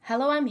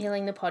Hello, I'm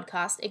Healing the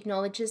podcast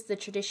acknowledges the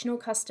traditional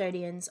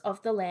custodians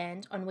of the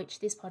land on which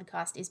this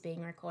podcast is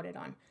being recorded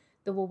on,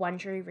 the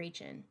Wurundjeri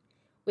region.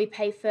 We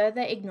pay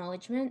further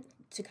acknowledgement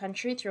to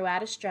country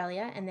throughout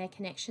Australia and their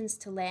connections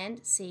to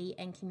land, sea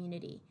and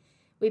community.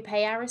 We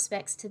pay our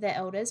respects to their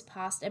elders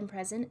past and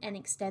present and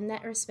extend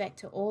that respect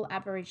to all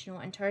Aboriginal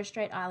and Torres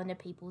Strait Islander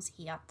peoples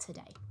here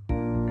today.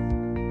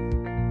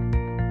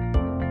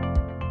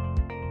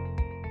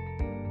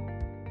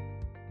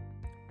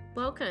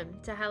 Welcome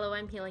to Hello,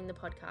 I'm Healing the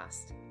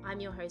podcast. I'm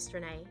your host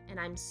Renee and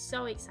I'm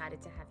so excited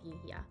to have you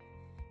here.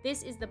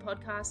 This is the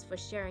podcast for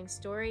sharing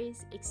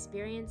stories,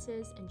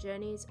 experiences and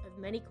journeys of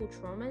medical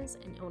traumas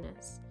and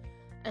illness.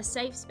 A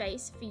safe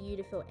space for you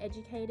to feel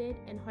educated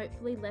and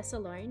hopefully less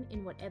alone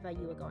in whatever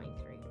you are going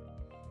through.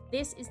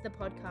 This is the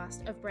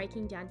podcast of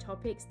breaking down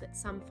topics that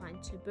some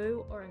find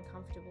taboo or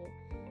uncomfortable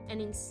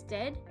and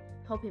instead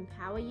help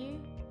empower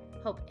you,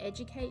 help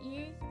educate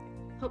you,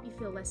 help you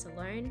feel less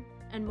alone,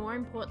 and more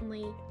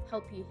importantly,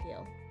 help you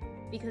heal.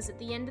 Because at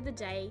the end of the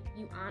day,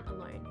 you aren't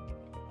alone.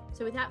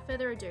 So without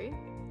further ado,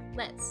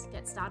 let's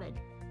get started.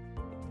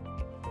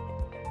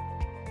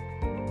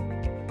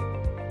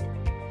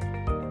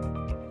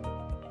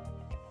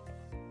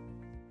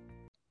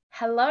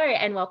 Hello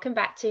and welcome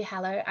back to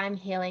Hello, I'm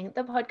Healing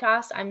the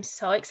podcast. I'm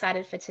so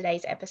excited for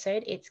today's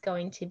episode. It's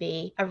going to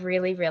be a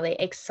really, really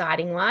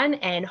exciting one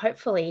and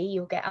hopefully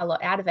you'll get a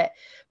lot out of it.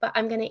 But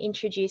I'm going to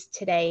introduce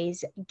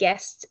today's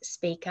guest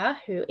speaker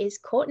who is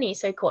Courtenay.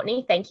 So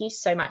Courtenay, thank you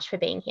so much for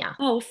being here.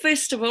 Oh,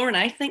 first of all,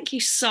 Renee, thank you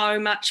so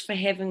much for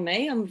having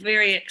me. I'm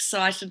very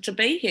excited to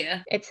be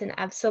here. It's an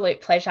absolute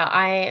pleasure.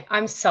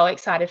 I'm so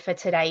excited for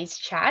today's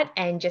chat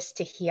and just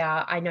to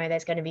hear, I know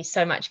there's going to be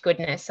so much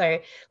goodness. So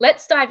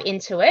let's dive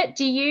into it.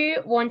 Do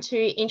you want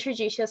to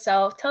introduce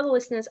yourself, tell the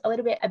listeners a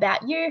little bit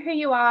about you, who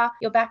you are,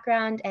 your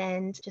background,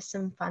 and just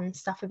some fun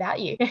stuff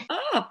about you?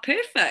 Oh,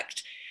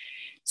 perfect.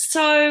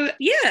 So,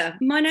 yeah,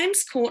 my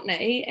name's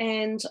Courtenay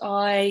and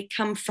I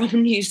come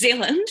from New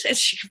Zealand,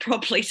 as you can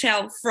probably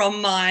tell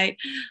from my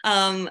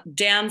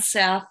down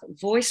south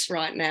voice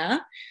right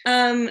now.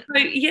 I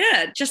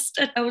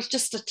was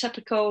just a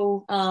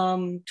typical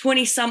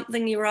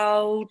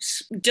 20-something-year-old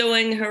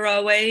doing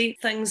heroe,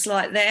 things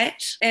like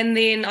that. And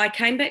then I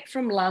came back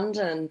from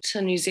London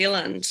to New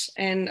Zealand,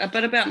 and a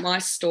bit about my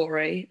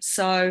story.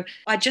 So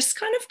I just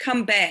kind of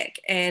come back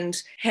and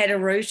had a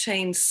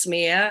routine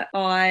smear.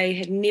 I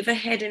had never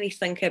had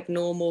anything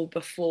abnormal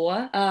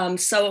before.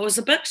 So it was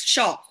a bit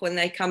shock when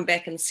they come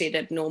back and said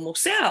abnormal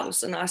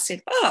cells. And I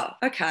said, oh,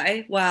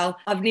 okay, well,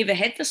 I've never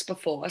had this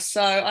before.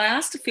 So I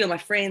asked a few of my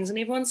friends and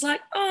everyone's like,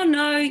 oh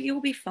no,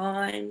 you'll be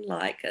fine.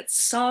 Like, it's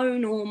so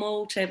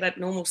normal to have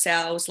abnormal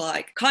cells.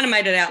 Like, kind of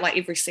made it out like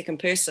every second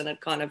person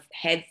had kind of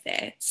had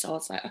that. So I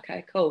was like,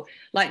 okay, cool.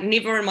 Like,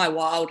 never in my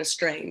wildest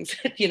dreams,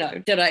 did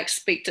I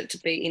expect it to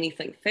be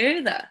anything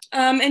further.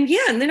 And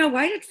then I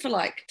waited for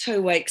like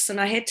 2 weeks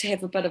and I had to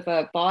have a bit of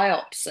a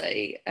biopsy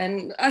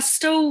and I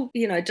still,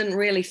 didn't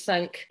really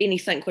think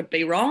anything would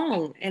be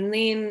wrong. And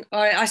then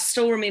I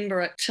still remember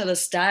it to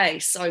this day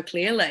so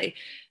clearly.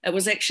 It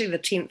was actually the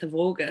 10th of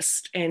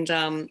August and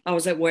I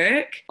was at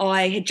work.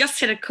 I had just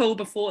had a call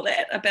before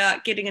that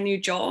about getting a new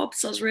job.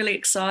 So I was really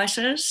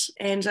excited.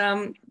 And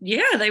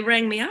they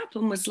rang me up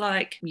and was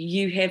like,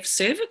 you have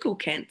cervical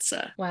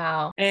cancer.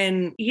 Wow.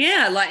 And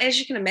yeah, like as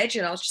you can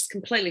imagine, I was just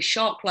completely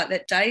shocked. Like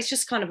that day's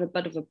just kind of a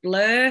bit of a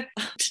blur.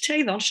 To tell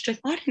you the honest truth,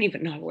 I didn't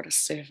even know what a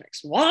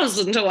cervix was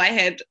until I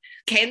had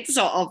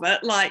cancer of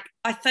it. Like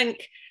I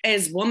think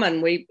as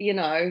women, we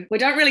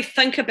don't really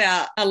think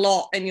about a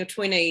lot in your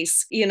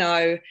 20s,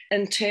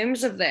 in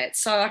terms of that.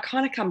 So I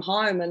kind of come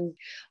home and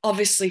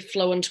obviously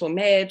flew into a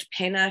mad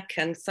panic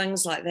and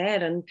things like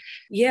that. And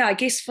yeah, I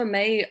guess for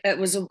me, it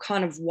was a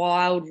kind of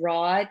wild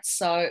ride.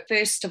 So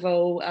first of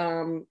all,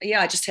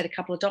 I just had a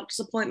couple of doctor's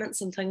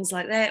appointments and things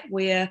like that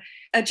where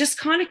it just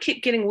kind of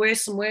kept getting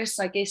worse and worse,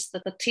 I guess,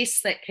 that the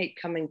tests that keep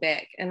coming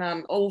back. And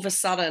all of a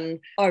sudden,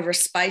 over a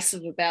space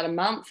of about a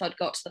month, I'd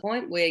got to the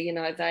point where,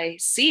 they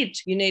said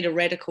you need a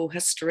radical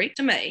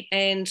hysterectomy.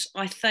 And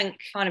I think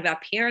kind of our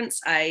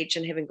parents' age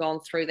and having gone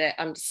through that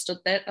understood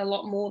that a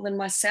lot more than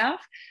myself.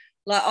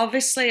 Like,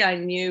 obviously, I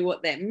knew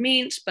what that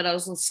meant, but I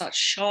was in such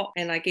shock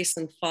and I guess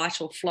in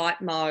fight or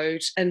flight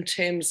mode in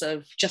terms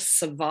of just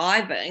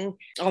surviving.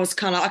 I was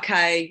kind of,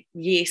 okay,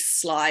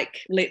 yes,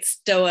 like,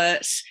 let's do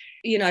it.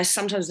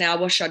 Sometimes now I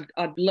wish I'd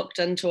looked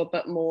into a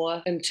bit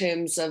more in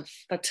terms of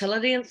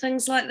fertility and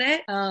things like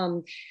that.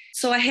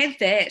 So I had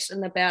that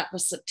in about the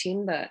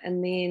September,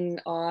 and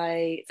then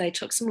they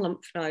took some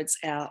lymph nodes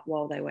out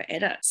while they were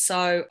at it.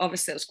 So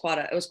obviously it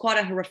was quite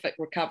a horrific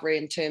recovery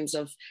in terms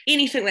of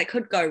anything that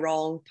could go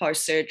wrong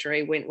post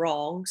surgery went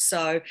wrong.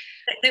 So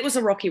that was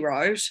a rocky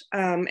road.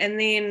 And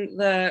then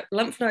the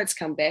lymph nodes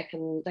come back,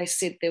 and they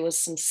said there was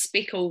some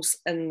speckles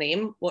in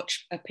them,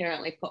 which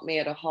apparently put me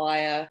at a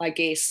higher, I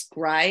guess,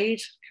 grade.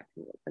 I can't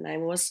remember what the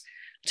name was.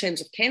 in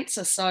terms of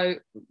cancer. So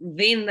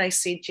then they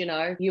said,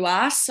 you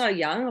are so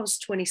young. I was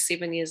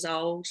 27 years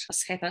old.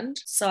 This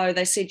happened. So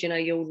they said,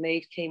 you'll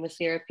need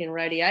chemotherapy and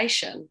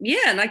radiation.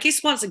 Yeah. And I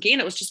guess once again,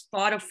 it was just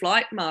fight or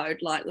flight mode.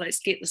 Like, let's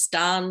get this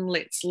done.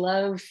 Let's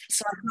live.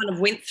 So I kind of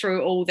went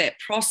through all that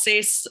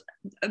process.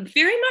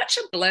 Very much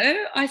a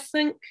blur, I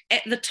think,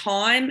 at the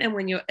time. And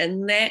when you're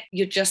in that,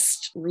 you're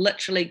just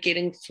literally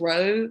getting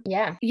through.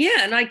 Yeah.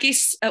 And I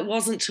guess it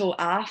wasn't till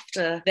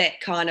after that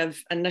kind of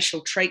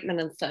initial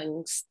treatment and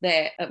things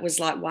that it was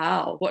like,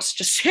 wow, what's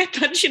just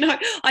happened?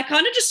 I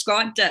kind of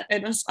described it,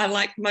 and I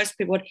like most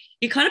people would,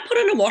 you kind of put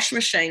in a washing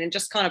machine and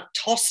just kind of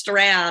tossed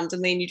around,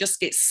 and then you just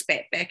get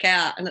spat back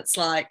out, and it's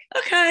like,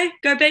 okay,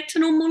 go back to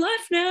normal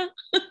life now.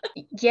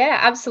 Yeah,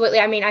 absolutely.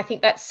 I mean, I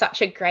think that's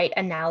such a great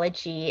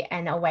analogy,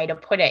 and a way to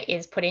put it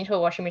is put into a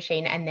washing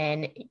machine and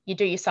then you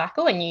do your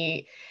cycle and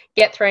you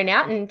get thrown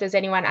out, and does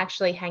anyone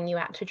actually hang you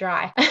out to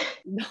dry?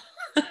 No.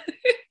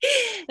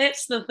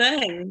 That's the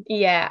thing.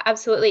 Yeah,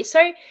 absolutely.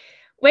 So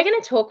we're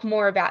going to talk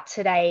more about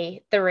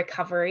today the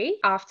recovery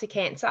after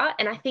cancer.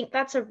 And I think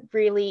that's a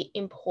really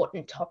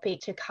important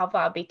topic to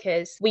cover,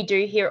 because we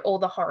do hear all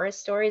the horror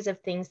stories of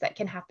things that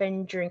can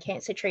happen during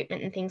cancer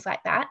treatment and things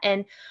like that.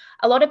 And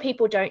a lot of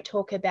people don't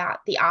talk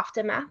about the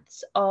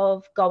aftermaths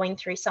of going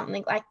through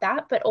something like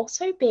that, but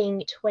also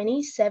being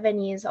 27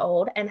 years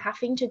old and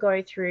having to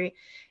go through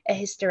a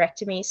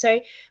hysterectomy.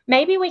 So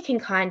maybe we can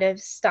kind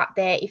of start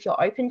there if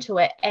you're open to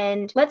it.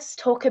 And let's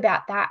talk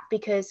about that,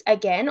 because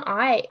again,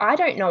 I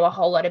don't know a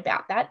whole lot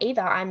about that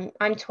either.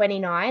 I'm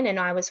 29, and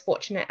I was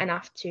fortunate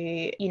enough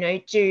to,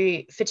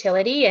 do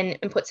fertility and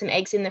put some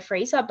eggs in the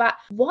freezer. But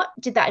what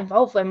did that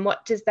involve, and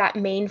what does that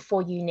mean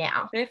for you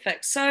now?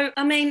 Perfect. So,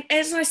 I mean,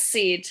 as I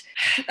said,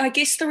 I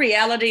guess the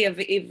reality of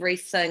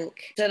everything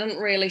didn't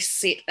really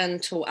set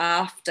until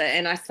after.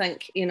 And I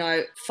think,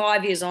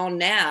 5 years on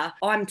now,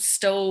 I'm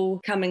still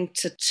coming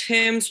to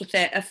terms with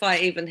that, if I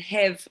even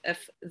have,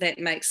 if that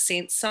makes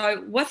sense.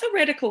 So with a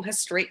radical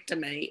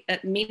hysterectomy,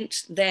 it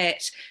meant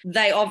that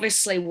they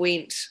obviously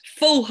went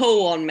full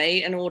hoo on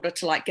me in order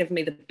to give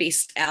me the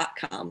best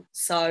outcome.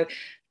 So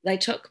they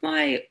took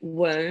my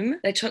womb,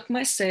 they took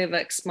my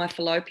cervix, my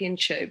fallopian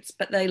tubes,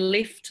 but they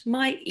left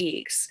my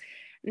eggs.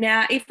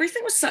 Now,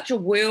 everything was such a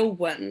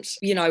whirlwind,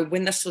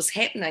 when this was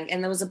happening.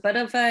 And there was a bit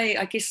of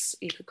I guess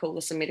you could call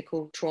this a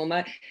medical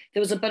trauma. There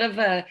was a bit of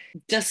a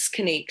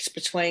disconnect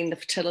between the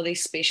fertility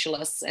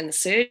specialists and the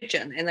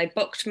surgeon. And they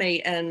booked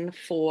me in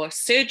for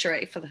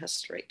surgery for the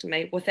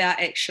hysterectomy without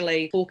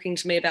actually talking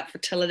to me about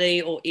fertility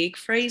or egg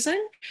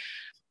freezing,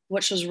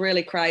 which was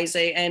really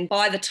crazy. And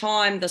by the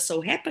time this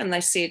all happened,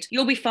 they said,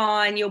 you'll be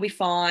fine.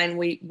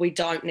 We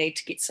don't need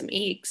to get some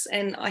eggs.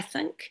 And I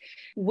think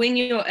when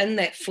you're in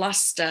that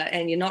fluster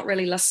and you're not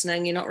really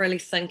listening, you're not really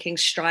thinking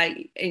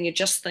straight, and you're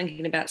just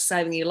thinking about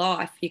saving your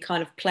life, you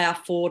kind of plow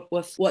forward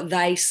with what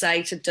they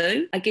say to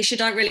do. I guess you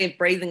don't really have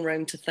breathing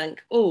room to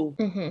think,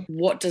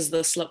 what does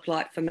this look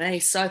like for me?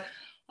 So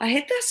I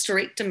had the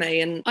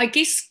hysterectomy, and I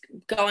guess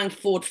going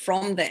forward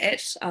from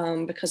that,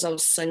 because I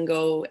was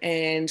single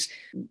and,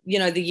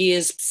 the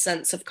years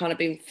since have kind of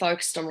been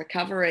focused on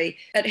recovery,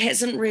 it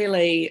hasn't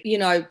really,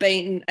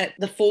 been at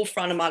the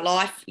forefront of my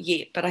life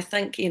yet. But I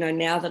think,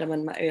 now that I'm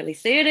in my early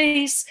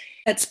 30s,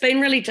 it's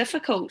been really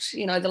difficult,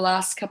 the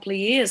last couple of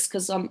years,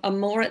 because I'm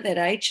more at that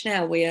age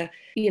now where,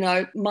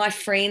 my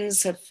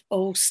friends have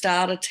all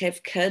started to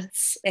have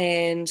kids,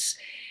 and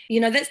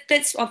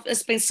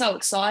it's been so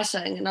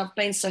exciting, and I've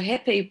been so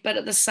happy. But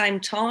at the same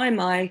time,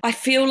 I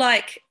feel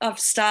like I've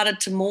started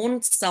to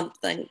mourn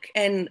something.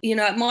 And,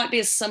 it might be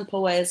as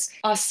simple as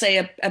I see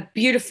a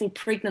beautiful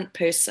pregnant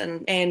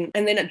person, and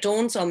then it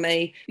dawns on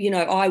me,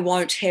 I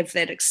won't have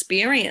that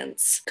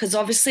experience. Because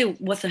obviously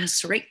with a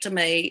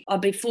hysterectomy, I'll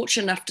be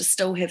fortunate enough to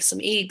still have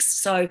some eggs.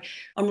 So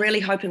I'm really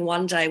hoping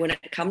one day when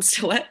it comes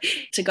to it,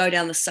 to go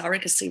down the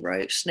surrogacy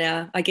route.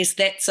 Now, I guess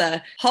that's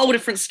a whole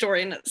different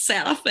story in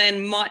itself,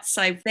 and might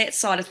save that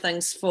side of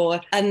things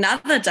for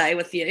another day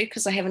with you,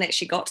 because I haven't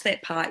actually got to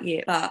that part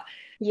yet. But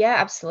yeah,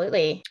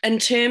 absolutely. In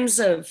terms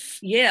of,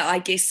 I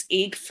guess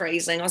egg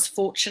freezing, I was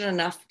fortunate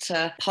enough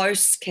to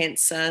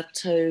post-cancer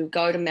to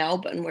go to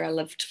Melbourne, where I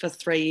lived for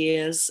 3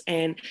 years,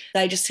 and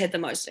they just had the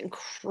most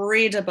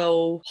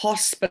incredible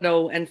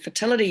hospital and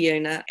fertility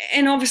unit.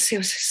 And obviously it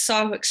was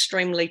so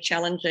extremely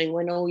challenging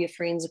when all your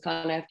friends are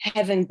kind of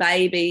having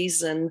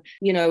babies, and,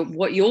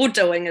 what you're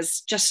doing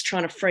is just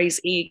trying to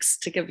freeze eggs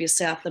to give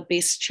yourself the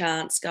best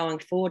chance going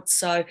forward.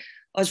 So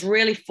I was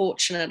really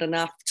fortunate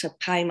enough to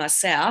pay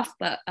myself,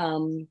 but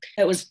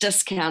it was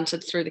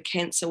discounted through the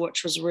cancer,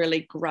 which was really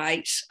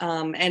great.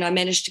 And I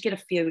managed to get a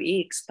few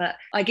eggs. But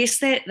I guess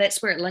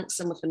that's where it links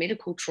in with the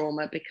medical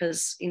trauma,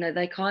 because,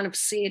 they kind of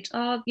said,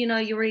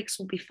 your eggs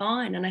will be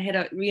fine. And I had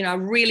a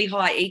really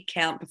high egg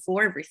count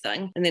before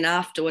everything. And then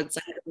afterwards,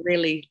 I had it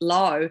really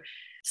low.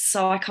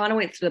 So I kind of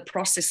went through the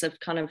process of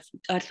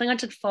I think I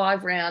did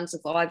 5 rounds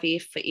of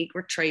IVF for egg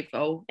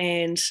retrieval.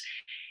 And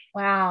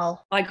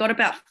Wow. I got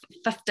about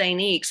 15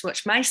 eggs,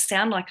 which may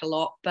sound like a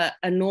lot, but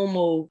a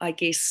normal, I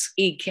guess,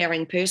 egg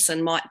carrying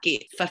person might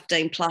get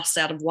 15 plus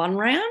out of one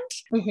round.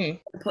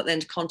 Mm-hmm. Put that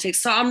into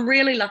context. So I'm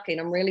really lucky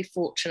and I'm really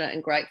fortunate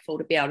and grateful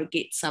to be able to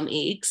get some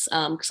eggs,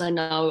 because I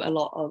know a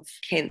lot of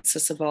cancer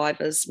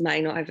survivors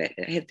may not have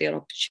had the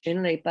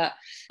opportunity. But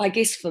I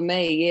guess for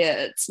me, yeah,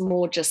 it's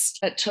more just,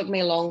 it took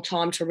me a long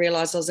time to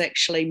realise I was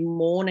actually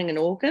mourning an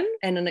organ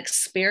and an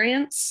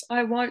experience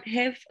I won't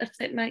have, if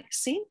that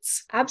makes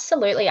sense.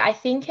 Absolutely. I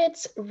think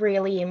it's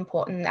really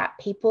important that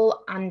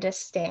people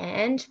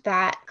understand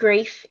that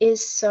grief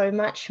is so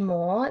much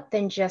more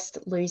than just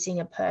losing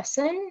a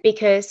person,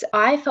 because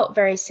I felt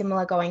very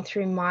similar going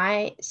through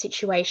my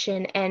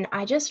situation. And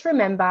I just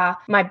remember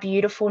my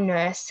beautiful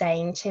nurse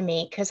saying to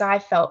me, because I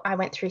felt I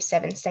went through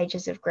 7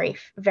 stages of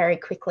grief very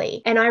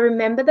quickly. And I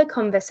remember the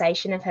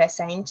conversation of her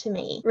saying to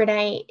me,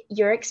 Renee,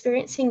 you're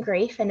experiencing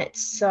grief and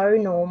it's so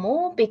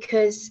normal,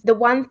 because the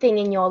one thing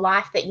in your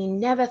life that you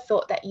never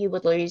thought that you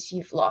would lose,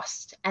 you've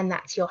lost, and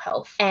that's your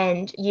health.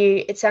 And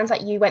it sounds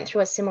like you went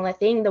through a similar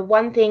thing. The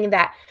one thing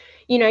that,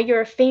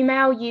 you're a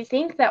female, you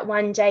think that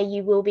one day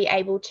you will be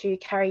able to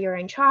carry your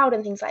own child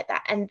and things like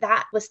that. And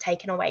that was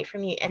taken away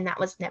from you, and that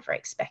was never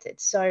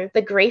expected. So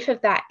the grief of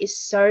that is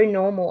so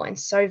normal and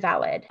so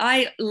valid.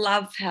 I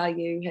love how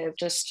you have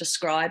just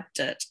described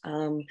it.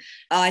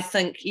 I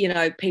think,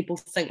 people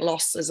think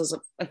loss is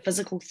a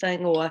physical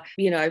thing or,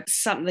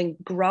 something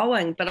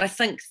growing. But I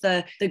think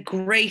the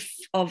grief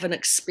of an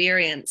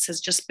experience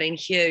has just been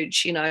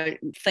huge,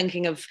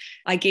 thinking of,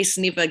 I guess,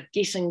 never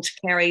getting to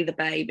carry the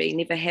baby,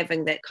 never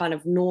having that kind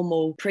of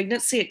normal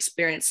pregnancy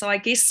experience. So I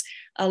guess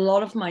a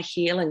lot of my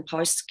healing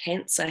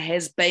post-cancer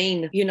has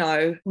been,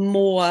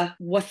 more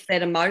with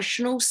that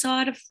emotional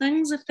side of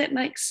things, if that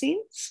makes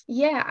sense.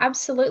 Yeah,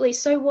 absolutely.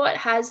 So what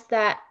has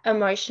that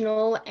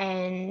emotional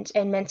and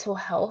mental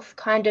health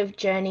kind of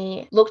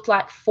journey looked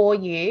like for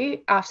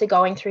you after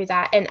going through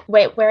that? And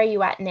where are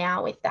you at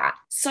now with that?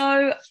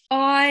 So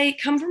I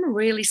come from a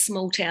really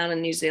small town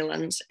in New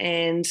Zealand,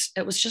 and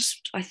it was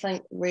just, I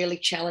think, really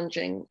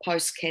challenging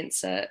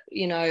post-cancer.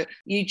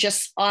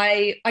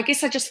 I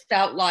guess I just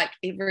felt like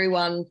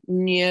everyone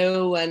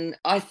knew, and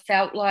I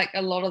felt like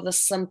a lot of the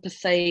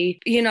sympathy,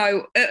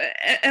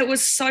 it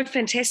was so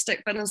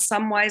fantastic, but in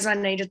some ways I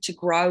needed to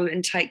grow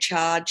and take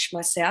charge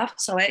myself.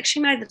 So I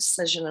actually made the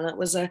decision, and it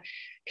was a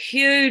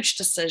huge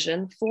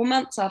decision. 4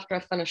 months after I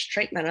finished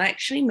treatment, I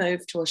actually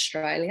moved to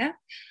Australia.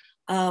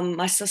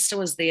 My sister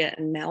was there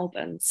in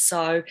Melbourne.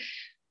 So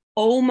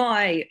all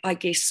my, I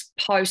guess,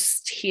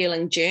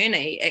 post-healing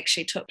journey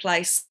actually took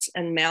place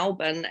in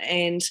Melbourne.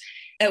 And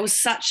it was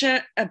such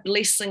a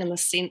blessing in the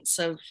sense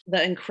of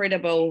the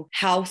incredible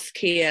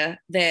healthcare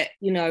that,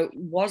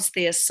 was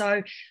there.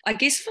 So I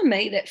guess for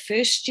me, that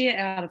first year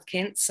out of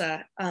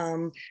cancer,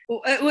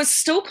 it was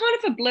still kind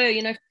of a blur.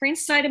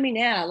 Friends say to me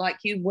now, like,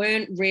 you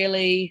weren't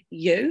really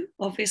you,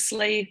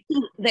 obviously,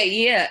 that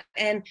year.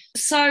 And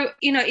so,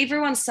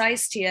 everyone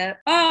says to you,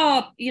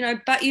 oh,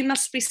 but you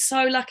must be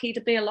so lucky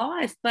to be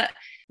alive. But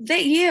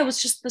that year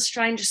was just the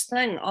strangest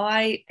thing.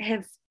 I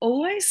have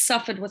always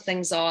suffered with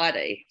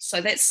anxiety.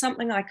 So that's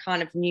something I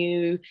kind of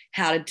knew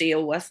how to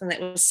deal with. And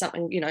that was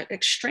something,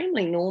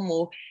 extremely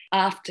normal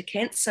after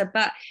cancer.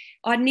 But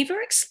I'd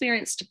never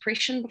experienced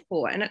depression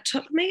before. And it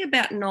took me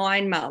about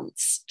 9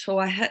 months till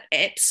I hit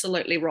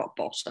absolutely rock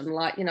bottom.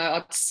 Like,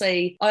 I'd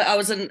see, I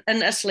was in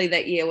Italy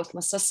that year with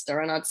my sister,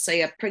 and I'd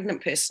see a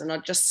pregnant person.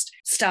 I'd just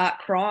start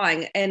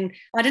crying. And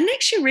I didn't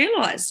actually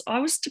realize I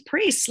was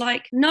depressed.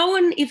 Like, no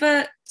one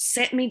ever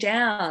sat me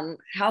down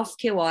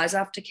healthcare wise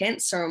after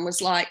cancer and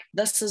was like,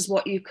 this is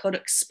what you could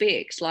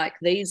expect. Like,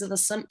 these are the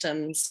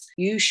symptoms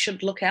you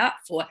should look out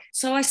for.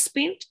 So I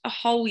spent a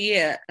whole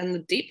year in the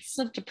depths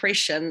of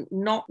depression,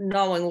 not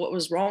knowing what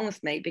was wrong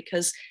with me,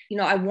 because,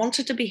 I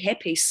wanted to be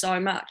happy so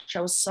much.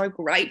 I was so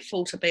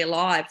grateful to be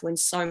alive when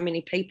so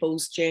many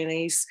people's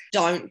journeys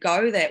don't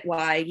go that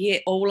way.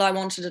 Yet all I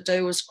wanted to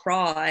do was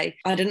cry.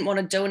 I didn't want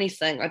to do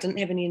anything. I didn't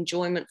have any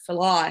enjoyment for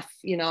life.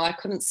 I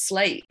couldn't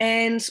sleep.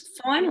 And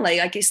finally,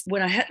 I guess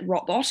when I hit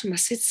rock bottom, I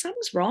said,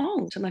 something's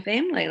wrong to my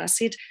family. And I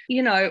said,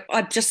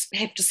 I just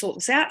have to sort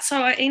this out.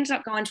 So I ended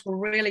up going to a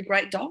really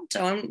great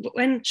doctor,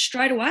 and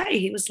straight away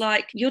he was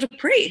like, you're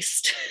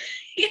depressed.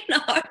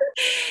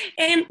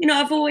 And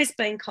I've always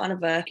been kind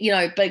of a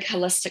big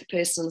holistic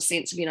person in the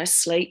sense of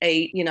sleep,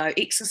 eat,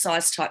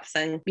 exercise type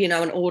thing, in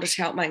order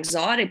to help my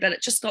anxiety. But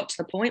it just got to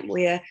the point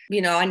where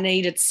I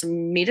needed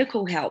some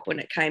medical help when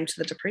it came to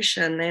the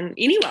depression. And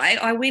anyway,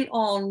 I went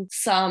on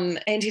some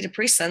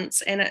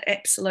antidepressants, and it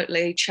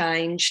absolutely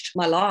changed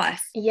my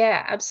life.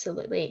 Yeah,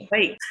 absolutely.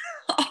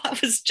 I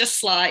was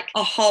just like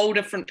a whole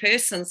different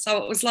person.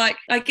 So it was like,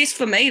 I guess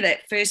for me,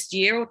 that first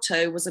year or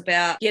two was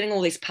about getting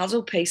all these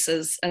puzzle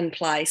pieces in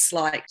place,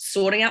 like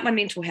sorting out my my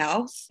mental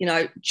health,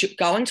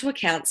 going to a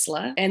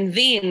counsellor. And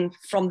then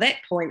from that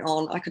point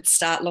on, I could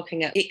start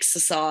looking at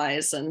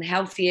exercise and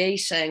healthy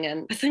eating.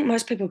 And I think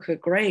most people could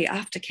agree,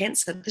 after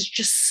cancer, there's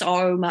just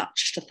so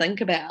much to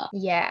think about.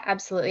 Yeah,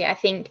 absolutely. I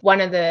think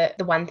one of the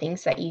one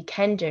things that you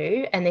can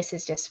do, and this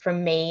is just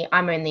from me,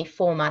 I'm only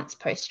 4 months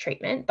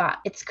post-treatment, but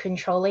it's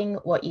controlling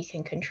what you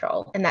can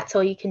control. And that's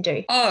all you can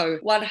do. Oh,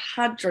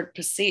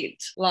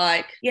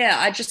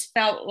 100%. I just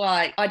felt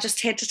like I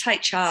just had to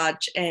take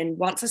charge. And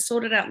once I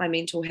sorted out my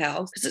mental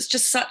health, because it's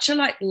just such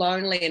a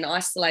lonely and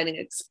isolating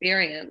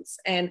experience.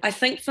 And I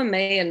think for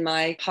me in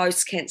my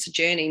post-cancer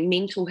journey,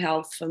 mental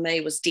health for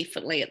me was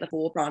definitely at the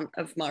forefront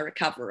of my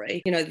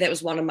recovery. That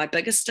was one of my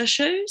biggest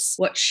issues,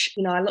 which,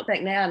 I look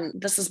back now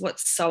and this is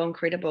what's so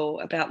incredible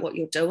about what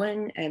you're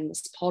doing and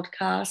this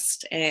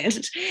podcast.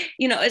 And,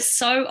 it's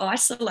so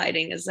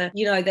isolating as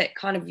that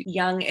kind of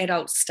young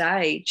adult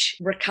stage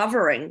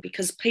recovering,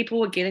 because people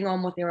were getting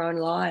on with their own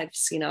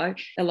lives.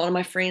 A lot of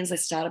my friends, they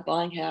started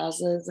buying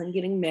houses and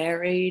getting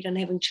married and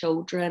having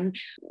children.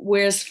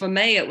 Whereas for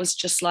me, it was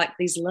just like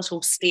these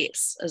little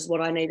steps is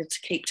what I needed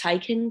to keep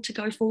taking to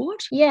go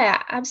forward.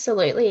 Yeah,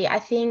 absolutely. I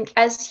think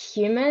as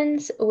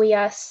humans, we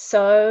are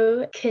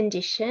so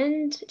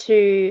conditioned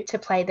to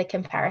play the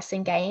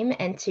comparison game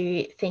and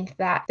to think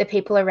that the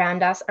people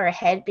around us are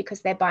ahead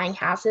because they're buying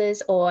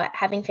houses or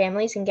having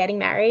families and getting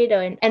married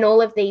and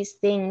all of these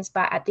things.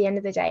 But at the end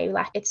of the day,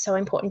 it's so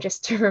important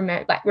just to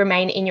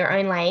remain in your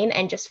own lane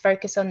and just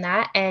focus on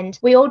that. And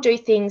we all do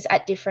things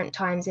at different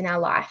times in our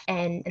life,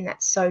 and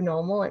that's so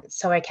normal and it's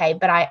so okay.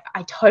 But I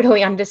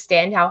totally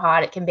understand how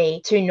hard it can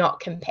be to not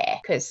compare,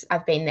 because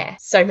I've been there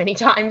so many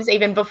times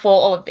even before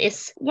all of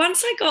this.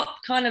 Once I got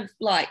kind of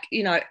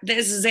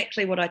that's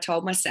exactly what I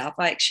told myself.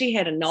 I actually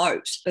had a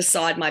note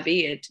beside my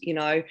bed,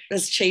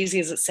 as cheesy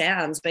as it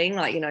sounds, being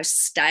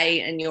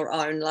stay in your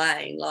own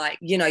lane.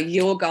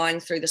 You're going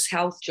through this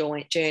health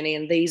journey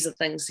and these are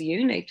things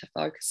you need to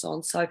focus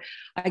on. So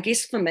I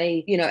guess for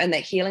me, in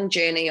that healing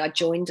journey, I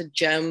joined a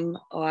gym.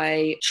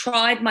 I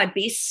tried my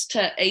best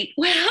to eat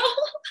well.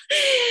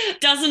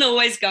 Doesn't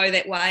always go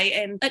that way.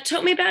 And it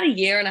took me about 1.5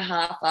 years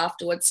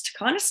afterwards to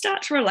kind of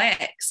start to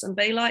relax and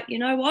be like, you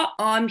know what?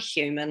 I'm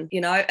human.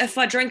 If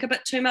I drink a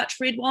bit too much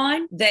red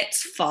wine,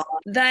 that's fine.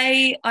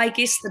 I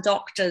guess the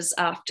doctors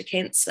after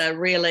cancer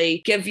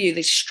really give you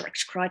this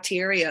strict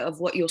criteria of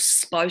what you're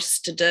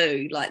supposed to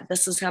do. Like,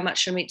 this is how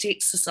much you're meant to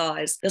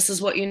exercise. This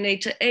is what you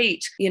need to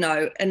eat,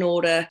 in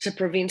order to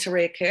prevent a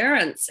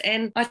reoccurrence.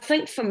 And I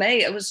think for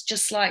me, it was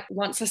just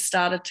once I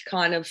started to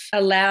kind of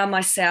allow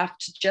myself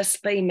to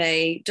just be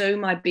me, do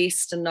my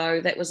best and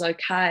know that was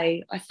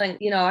okay, I think,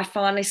 I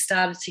finally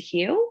started to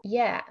heal.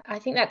 Yeah, I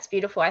think that's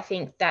beautiful. I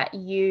think that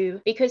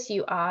because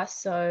you are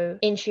so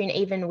in tune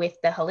even with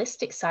the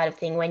holistic side of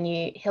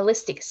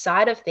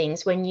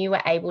things, when you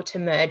were able to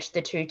merge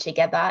the two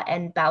together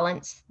and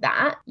balance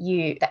that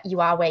you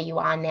are where you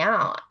are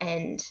now.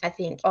 And I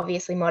think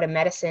obviously modern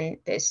medicine,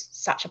 there's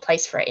such a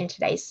place for it in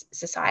today's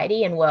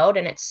society and world,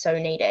 and it's so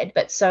needed,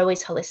 but so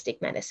is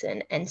holistic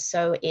medicine, and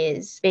so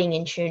is being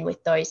in tune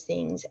with those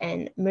things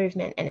and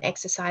movement and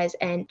exercise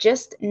and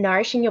just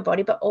nourishing your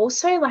body, but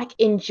also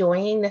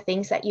enjoying the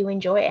things that you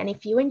enjoy. And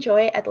if you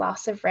enjoy a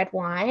glass of red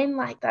wine,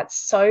 that's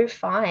so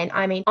fine.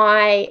 I mean,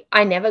 I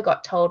never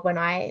got told when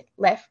I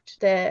left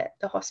the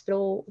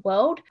hospital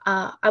world,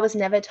 I was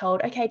never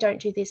told, okay,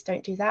 don't do this,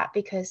 don't do that,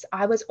 because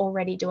I was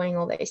already doing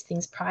all those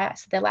things prior.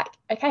 So they're like,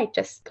 okay,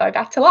 just go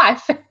back to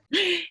life.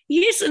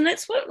 Yes, and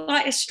that's what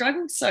I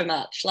struggled so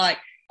much.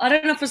 I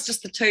don't know if it's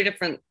just the two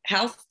different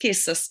healthcare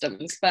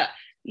systems, but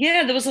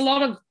yeah, there was a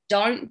lot of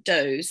don't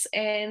do's.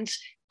 And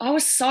I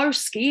was so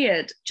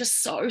scared,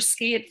 just so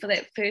scared for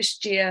that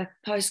first year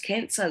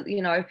post-cancer.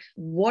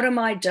 What am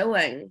I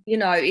doing?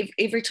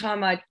 Every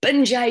time I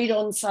binge ate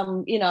on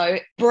some,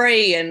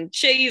 brie and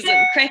cheese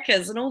and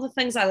crackers and all the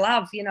things I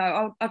love,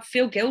 I'd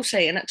feel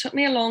guilty. And it took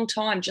me a long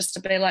time just to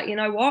be like, you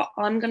know what?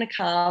 I'm going to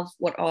carve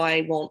what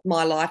I want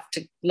my life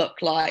to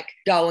look like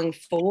going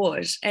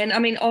forward. And I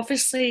mean,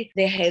 obviously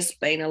there has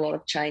been a lot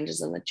of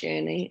changes in the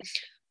journey.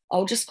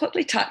 I'll just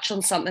quickly touch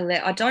on something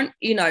that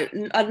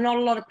not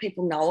a lot of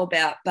people know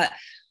about, but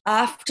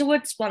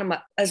afterwards,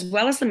 as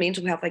well as the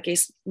mental health, I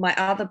guess my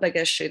other big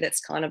issue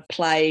that's kind of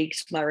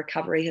plagued my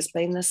recovery has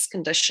been this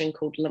condition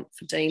called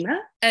lymphedema.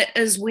 It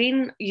is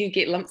when you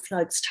get lymph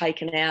nodes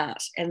taken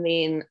out, and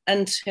then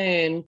in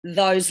turn,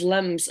 those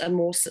limbs are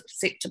more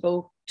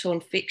susceptible to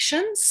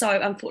infection.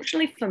 So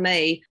unfortunately for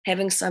me,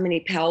 having so many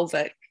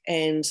pelvic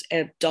and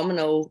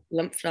abdominal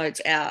lymph nodes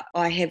out,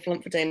 I have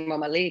lymphedema on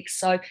my legs.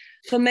 So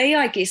for me,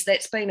 I guess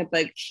that's been a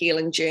big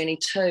healing journey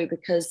too,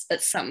 because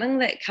it's something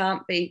that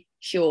can't be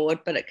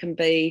cured, but it can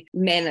be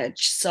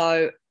managed.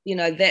 So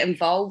that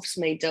involves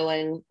me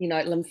doing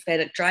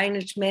lymphatic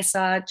drainage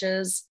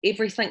massages.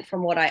 Everything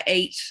from what I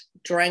eat,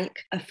 drink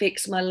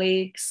affects my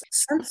legs.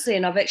 Since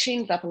then, I've actually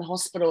ended up in the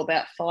hospital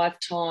about 5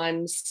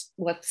 times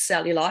with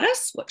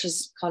cellulitis, which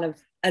is kind of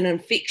an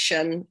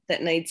infection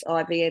that needs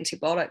IV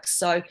antibiotics.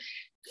 So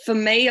for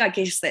me, I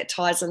guess that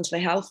ties into the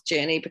health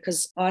journey,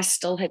 because I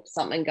still have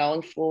something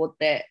going forward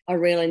that I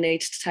really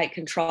need to take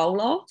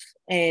control of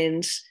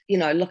and,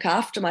 look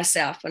after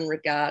myself in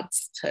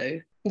regards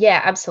to.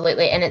 Yeah,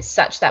 absolutely. And it's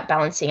such that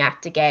balancing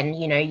act again,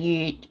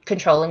 you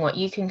controlling what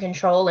you can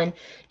control and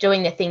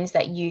doing the things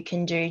that you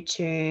can do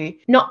to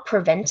not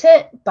prevent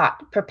it, but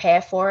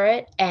prepare for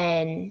it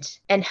and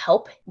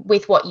help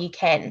with what you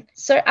can.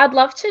 So I'd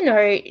love to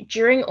know,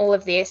 during all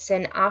of this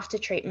and after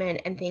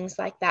treatment and things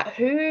like that,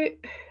 who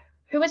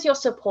was your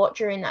support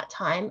during that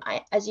time?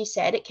 As you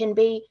said, it can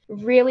be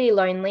really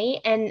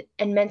lonely, and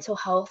mental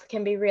health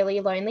can be really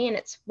lonely. And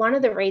it's one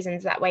of the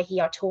reasons that we're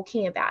here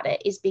talking about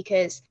it, is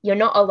because you're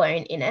not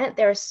alone in it.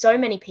 There are so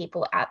many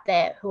people out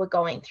there who are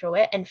going through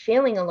it and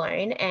feeling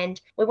alone. And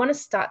we want to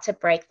start to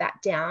break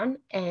that down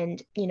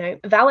and,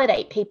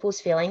 validate people's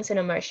feelings and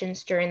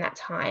emotions during that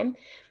time.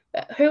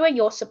 But who are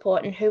your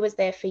support and who was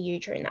there for you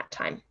during that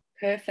time?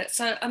 Perfect.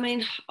 So,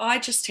 I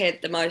just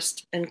had the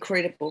most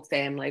incredible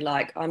family.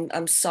 Like,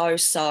 I'm so,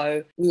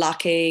 so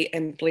lucky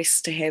and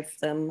blessed to have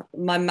them.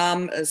 My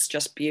mum is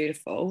just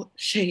beautiful.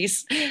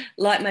 She's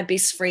like my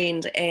best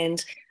friend,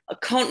 and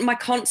my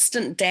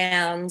constant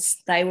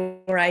downs, they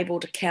were able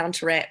to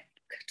counteract,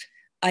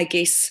 I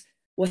guess,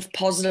 with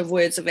positive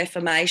words of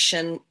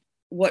affirmation,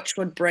 which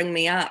would bring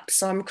me up.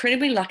 So I'm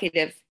incredibly lucky to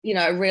have,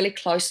 a really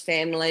close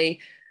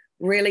family,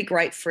 really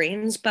great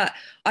friends. But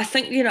I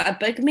think, a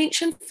big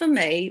mention for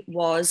me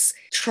was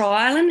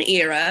trial and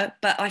error,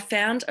 but I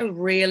found a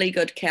really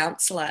good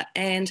counsellor.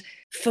 And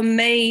for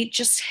me,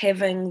 just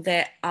having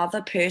that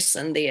other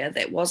person there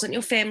that wasn't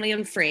your family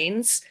and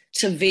friends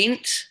to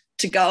vent,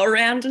 to go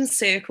around in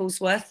circles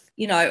with,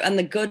 and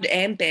the good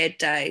and bad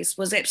days,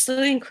 was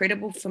absolutely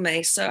incredible for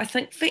me. So I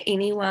think for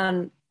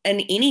anyone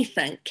in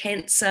anything,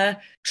 cancer,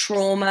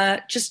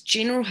 trauma, just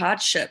general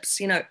hardships,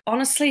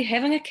 honestly,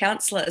 having a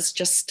counsellor is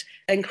just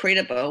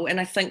incredible. And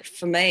I think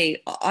for me,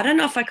 I don't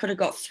know if I could have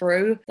got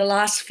through the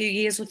last few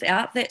years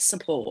without that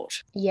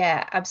support.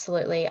 Yeah,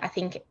 absolutely. I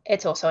think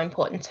it's also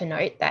important to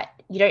note that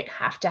you don't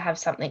have to have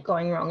something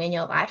going wrong in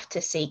your life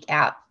to seek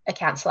out a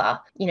counselor.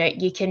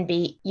 You can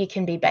be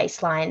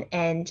baseline.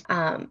 And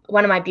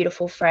one of my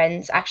beautiful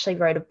friends actually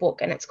wrote a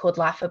book, and it's called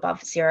Life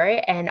Above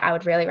Zero, and I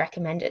would really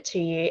recommend it to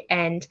you.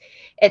 And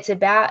it's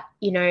about,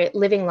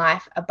 living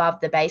life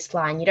above the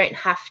baseline. You don't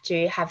have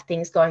to have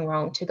things going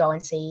wrong to go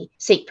and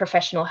seek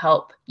professional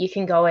help. You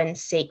can go and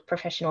seek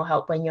professional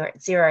help when you're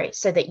at zero,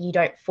 so that you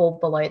don't fall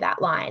below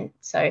that line.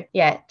 So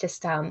yeah,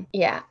 just a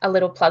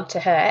little plug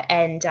to her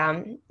and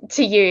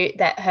to you,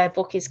 that her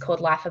book is called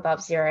Life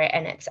Above Zero,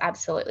 and it's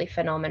absolutely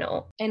phenomenal.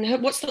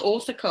 And what's the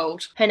author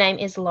called? Her name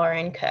is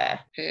Lauren Kerr.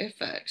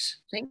 Perfect.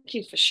 Thank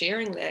you for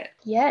sharing that.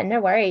 Yeah, no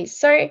worries.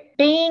 So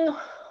being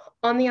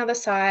on the other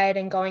side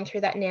and going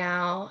through that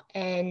now,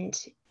 and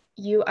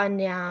you are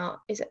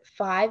now, is it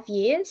 5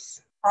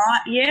 years?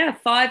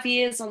 5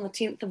 years on the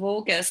 10th of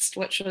August,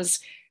 which was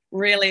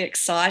really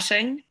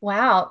exciting.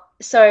 Wow.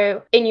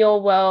 So in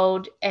your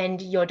world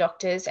and your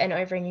doctors and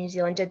over in New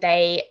Zealand, did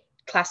they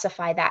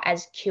classify that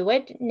as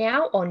cured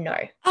now or no?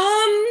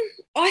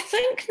 I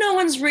think no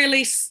one's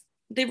really,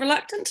 they're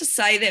reluctant to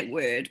say that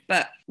word,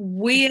 but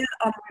where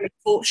I'm really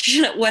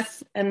fortunate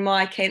with in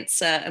my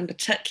cancer in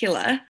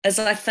particular is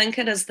I think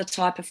it is the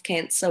type of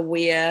cancer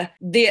where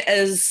there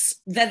is,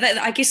 that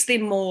I guess they're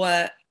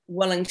more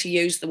willing to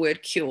use the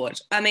word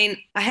cured. I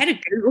had a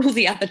Google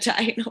the other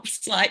day and I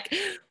was like,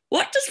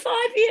 what does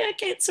 5-year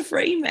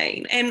cancer-free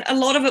mean? And a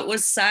lot of it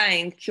was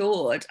saying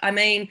cured.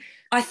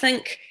 I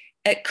think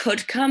it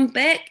could come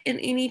back in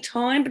any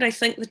time, but I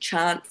think the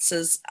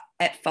chances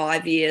at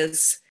 5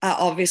 years are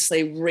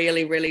obviously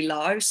really, really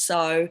low.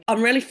 So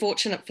I'm really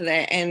fortunate for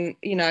that. And,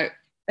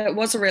 it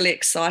was a really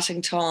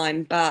exciting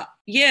time. But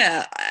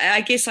yeah,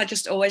 I guess I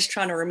just always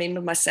trying to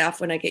remember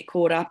myself when I get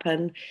caught up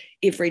in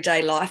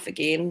everyday life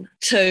again,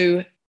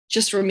 to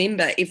just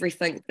remember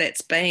everything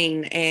that's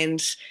been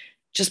and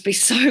just be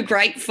so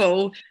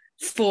grateful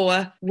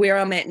for where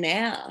I'm at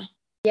now.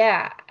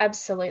 Yeah,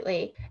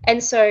 absolutely.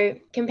 And so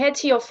compared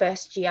to your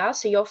first year,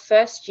 so your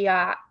first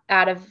year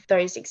out of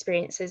those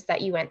experiences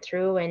that you went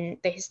through, and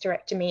the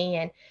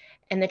hysterectomy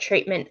and the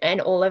treatment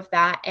and all of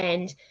that,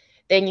 and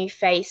then you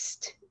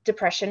faced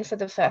depression for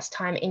the first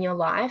time in your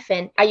life.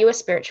 And are you a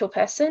spiritual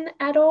person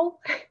at all?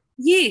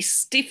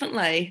 Yes,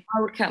 definitely.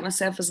 I would count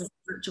myself as a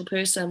spiritual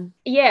person.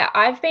 Yeah,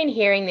 I've been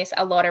hearing this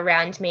a lot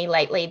around me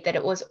lately, that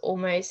it was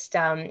almost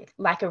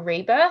like a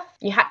rebirth.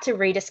 You had to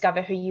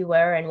rediscover who you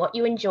were and what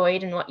you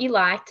enjoyed and what you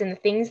liked, and the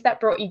things that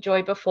brought you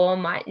joy before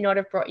might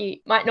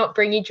not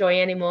bring you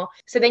joy anymore.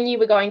 So then you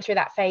were going through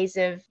that phase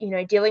of,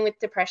 dealing with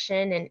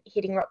depression and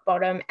hitting rock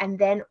bottom, and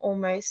then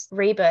almost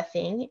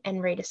rebirthing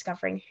and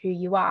rediscovering who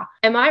you are.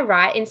 Am I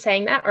right in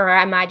saying that, or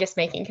am I just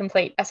making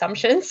complete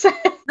assumptions?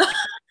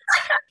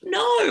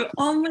 No,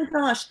 oh my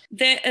gosh,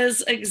 that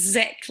is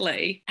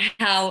exactly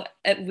how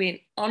it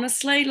went.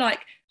 Honestly,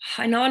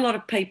 I know a lot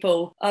of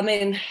people,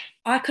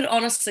 I could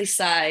honestly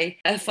say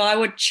if I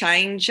would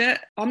change it,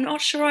 I'm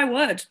not sure I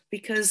would,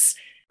 because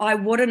I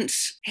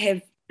wouldn't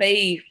have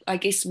I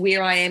guess,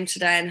 where I am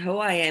today and who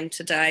I am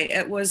today.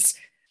 It was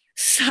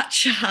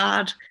such a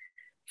hard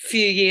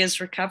few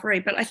years recovery.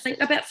 But I think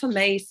about, for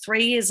me,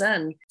 3 years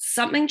in,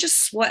 something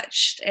just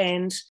switched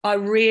and I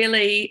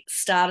really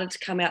started to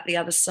come out the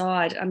other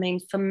side. I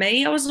mean, for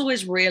me, I was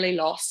always really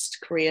lost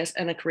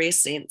in a career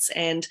sense,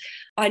 and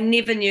I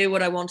never knew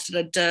what I wanted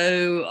to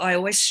do. I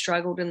always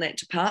struggled in that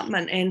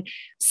department, and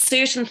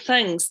certain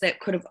things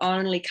that could have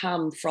only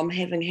come from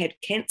having had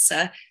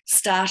cancer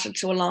started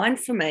to align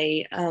for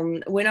me.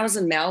 When I was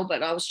in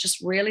Melbourne, I was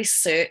just really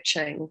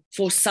searching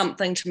for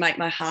something to make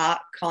my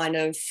heart kind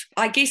of,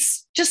 I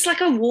guess, just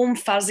like a warm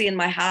fuzzy in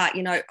my heart.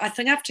 I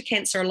think after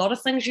cancer, a lot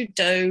of things you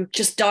do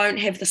just don't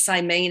have the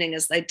same meaning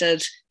as they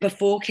did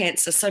before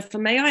cancer. So for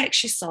me, I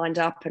actually signed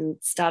up and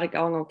started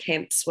going on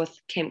camps with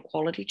Camp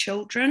Quality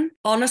Children.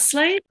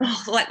 Honestly,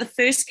 like the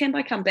first camp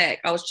I come back,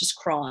 I was just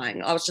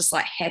crying. I was just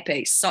like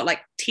happy, so like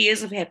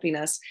tears of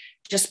happiness,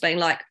 just being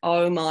like,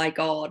 oh my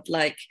God,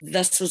 like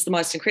this was the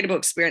most incredible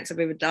experience I've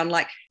ever done.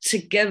 Like to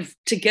give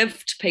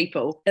to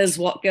people is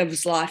what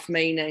gives life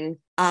meaning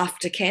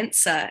after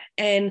cancer.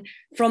 And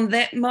from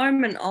that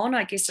moment on,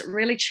 I guess it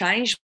really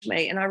changed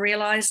me. And I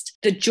realized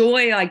the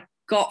joy I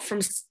got from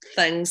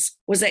things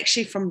was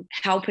actually from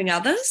helping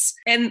others,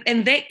 and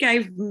that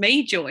gave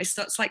me joy.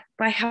 So it's like,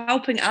 by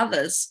helping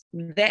others,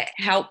 that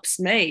helps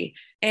me.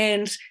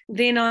 And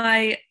then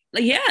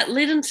it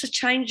led into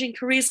changing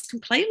careers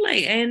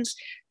completely. And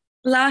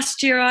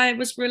last year I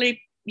was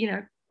really,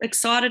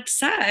 excited to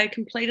say I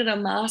completed a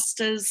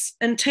master's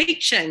in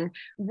teaching,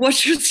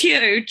 which was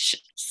huge.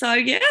 So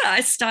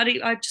I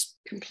just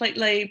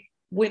completely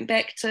went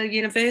back to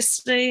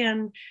university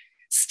and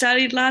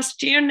studied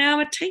last year, and now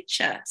I'm a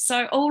teacher.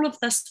 So all of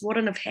this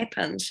wouldn't have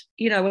happened,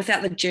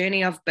 without the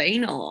journey I've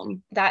been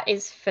on. That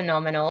is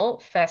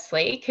phenomenal.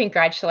 Firstly,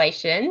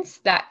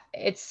 congratulations. That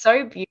it's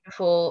so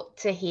beautiful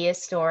to hear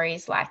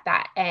stories like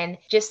that, and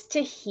just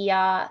to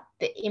hear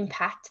the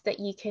impact that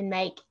you can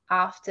make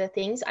after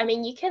things. I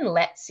mean, you can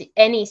let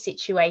any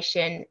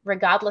situation,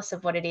 regardless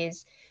of what it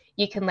is,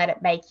 you can let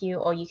it make you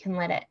or you can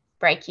let it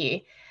break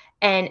you.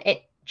 And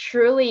it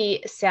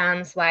truly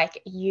sounds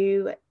like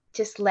you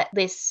just let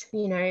this,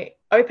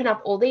 open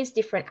up all these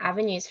different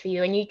avenues for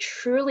you. And you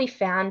truly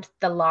found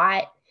the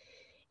light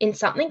in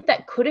something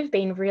that could have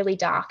been really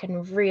dark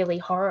and really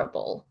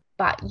horrible,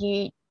 but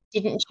you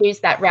didn't choose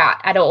that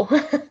route at all.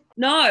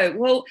 No,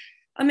 well,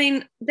 I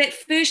mean, that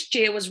first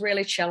year was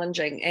really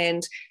challenging.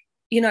 And,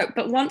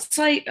 but once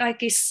I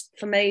guess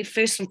for me,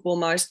 first and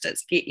foremost,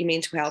 it's get your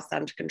mental health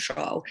under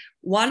control.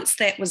 Once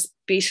that was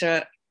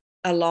better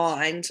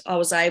aligned, I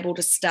was able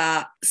to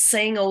start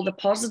seeing all the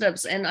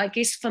positives. And I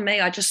guess for me,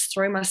 I just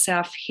threw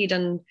myself head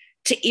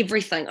into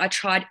everything. I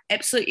tried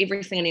absolutely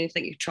everything and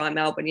anything you try in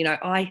Melbourne.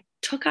 I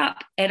took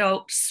up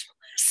adult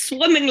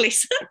swimming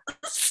lessons.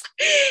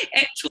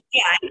 At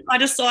 28, I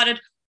decided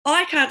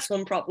I can't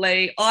swim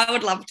properly. I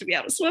would love to be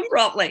able to swim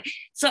properly.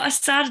 So I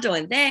started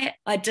doing that.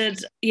 I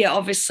did,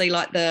 obviously,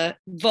 like the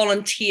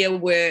volunteer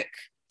work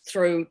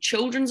through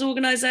children's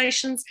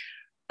organisations.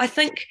 I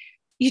think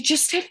you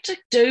just have to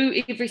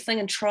do everything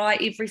and try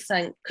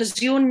everything,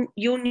 because your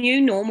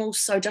new normal's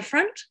so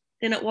different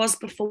than it was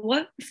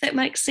before, if that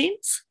makes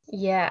sense.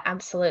 Yeah,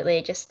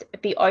 absolutely. Just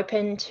be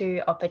open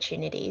to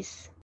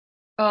opportunities.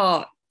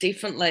 Oh,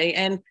 definitely.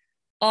 And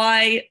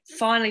I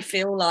finally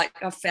feel like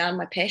I've found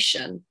my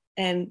passion,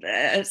 and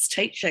it's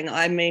teaching.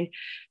 I mean,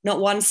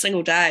 not one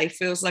single day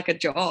feels like a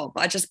job.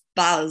 I just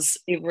buzz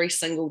every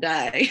single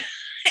day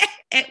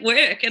at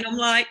work, and I'm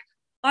like,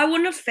 I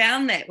wouldn't have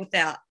found that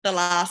without the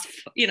last,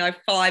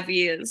 5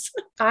 years.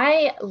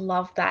 I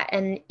love that.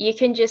 And you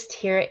can just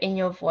hear it in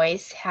your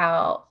voice,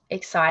 how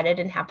excited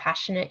and how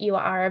passionate you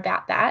are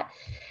about that.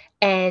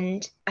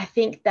 And I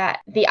think that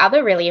the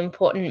other really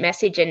important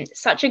message and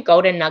such a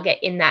golden nugget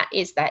in that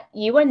is that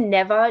you are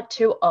never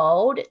too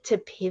old to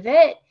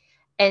pivot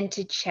and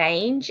to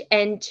change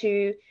and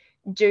to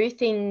do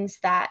things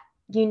that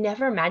you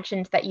never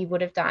imagined that you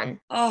would have done.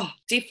 Oh,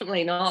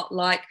 definitely not.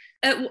 Like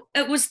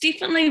it was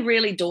definitely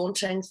really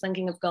daunting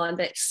thinking of going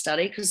back to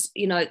study, because,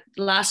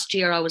 last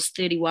year I was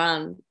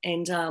 31,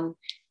 and,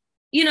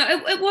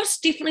 it was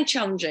definitely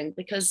challenging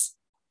because,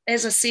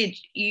 as I said,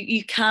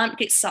 you can't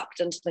get sucked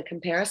into the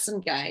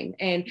comparison game.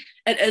 And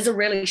it is a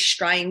really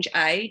strange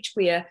age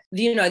where,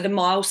 the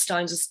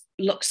milestones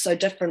look so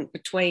different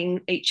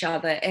between each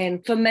other.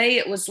 And for me,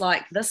 it was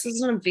like, this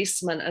is an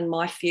investment in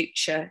my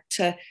future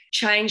to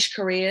change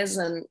careers.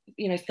 And,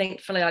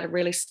 thankfully I had a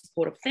really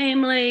supportive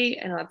family,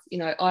 and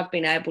I've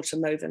been able to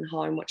move in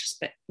home, which is,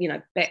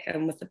 back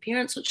in with the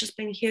parents, which has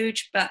been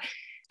huge. But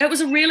it was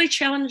a really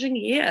challenging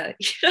year,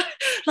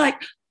 like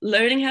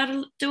learning how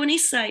to do an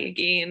essay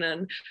again,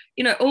 and,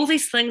 all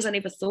these things I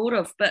never thought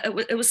of, but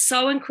it was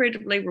so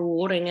incredibly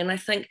rewarding. And I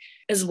think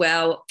as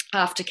well,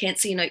 after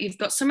cancer, you've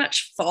got so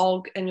much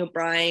fog in your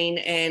brain,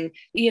 and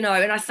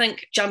and I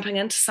think jumping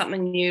into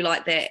something new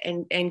like that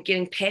and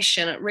getting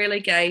passion, it really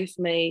gave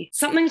me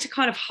something to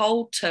kind of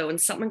hold to and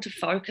something to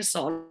focus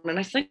on. And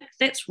I think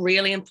that's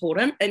really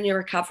important in your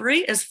recovery,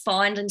 is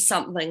finding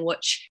something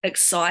which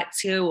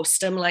excites you or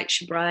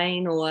stimulates your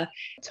brain. Or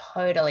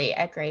Totally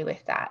agree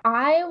with that.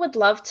 I would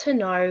love to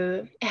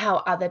know how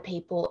other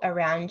people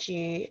around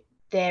you,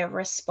 their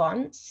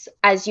response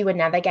as you were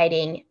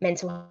navigating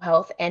mental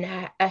health and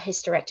a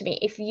hysterectomy.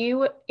 If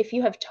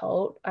you have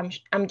told,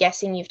 I'm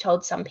guessing you've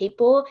told some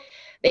people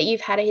that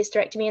you've had a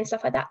hysterectomy and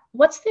stuff like that,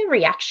 what's their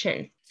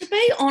reaction? To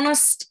be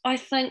honest, I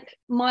think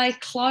my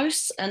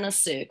close inner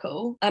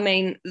circle, I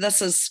mean,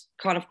 this is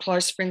kind of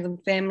close friends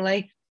and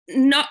family,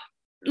 not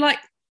like,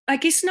 I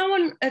guess no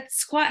one,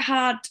 it's quite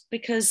hard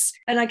because,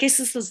 and I guess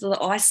this is the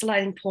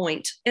isolating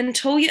point,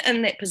 until you're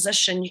in that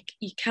position,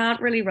 you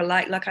can't really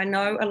relate. Like, I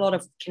know a lot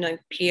of,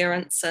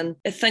 parents and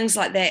things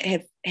like that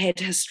have had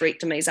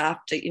hysterectomies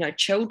after,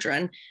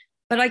 children,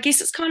 but I guess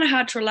it's kind of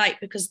hard to relate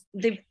because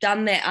they've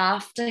done that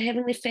after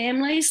having their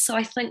families. So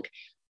I think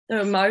the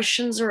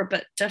emotions are a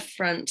bit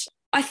different.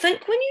 I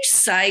think when you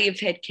say you've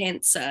had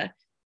cancer,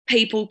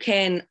 people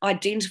can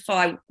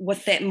identify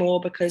with that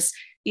more because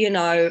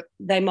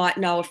they might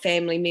know a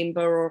family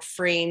member or a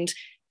friend.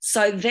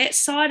 So that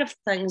side of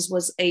things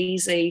was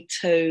easy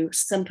to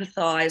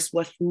sympathise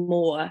with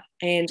more.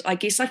 And I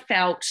guess I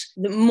felt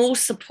the more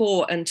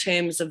support in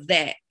terms of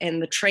that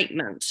and the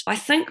treatment. I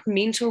think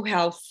mental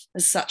health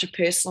is such a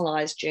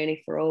personalised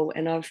journey for all.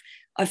 And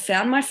I've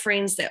found my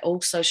friends that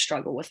also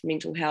struggle with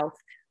mental health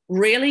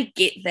really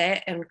get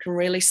that and can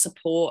really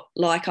support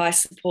like I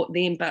support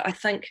them. But I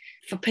think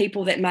for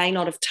people that may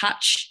not have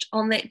touched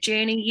on that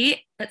journey yet,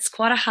 it's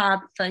quite a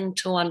hard thing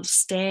to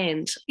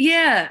understand.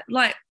 Yeah,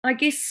 like, I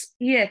guess,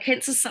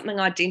 cancer's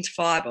something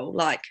identifiable.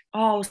 Like,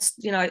 oh,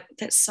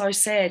 that's so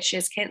sad, she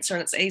has cancer,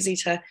 and it's easy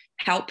to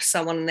help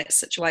someone in that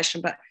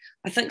situation. But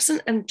I think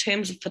in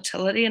terms of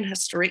fertility and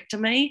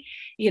hysterectomy,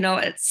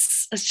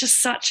 it's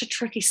just such a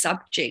tricky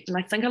subject. And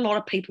I think a lot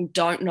of people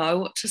don't know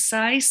what to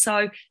say.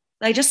 So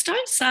they just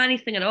don't say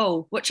anything at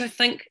all, which I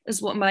think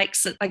is what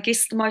makes it, I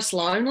guess, the most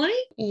lonely.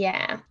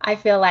 Yeah, I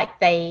feel like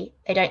they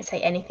don't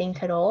say anything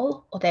at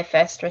all, or their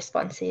first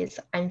response is,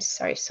 I'm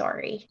so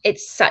sorry.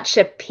 It's such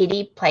a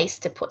pity place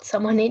to put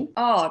someone in.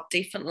 Oh,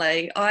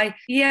 definitely. I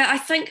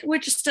think we're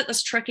just at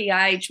this tricky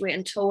age where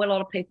until a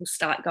lot of people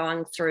start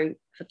going through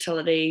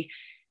fertility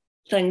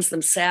things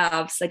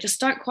themselves, they just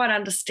don't quite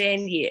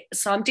understand yet.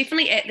 So I'm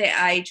definitely at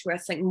that age where I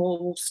think more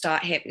will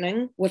start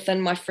happening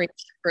within my friendship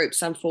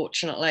groups,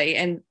 unfortunately,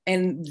 and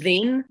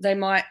then they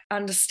might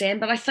understand.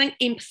 But I think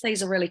empathy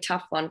is a really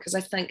tough one, because I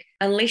think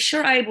unless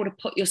you're able to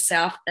put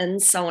yourself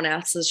in someone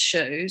else's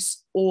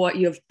shoes, or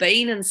you've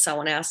been in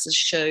someone else's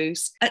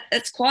shoes,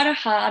 it's quite a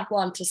hard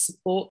one to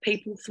support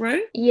people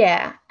through.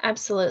 Yeah,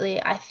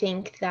 absolutely. I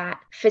think that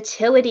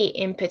fertility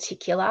in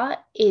particular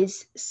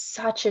is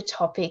such a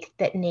topic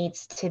that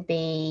needs to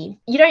be,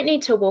 you don't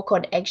need to walk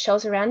on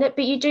eggshells around it,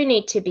 but you do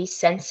need to be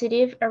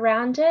sensitive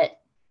around it,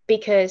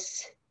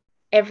 because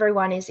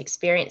everyone is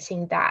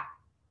experiencing that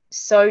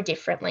so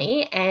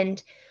differently.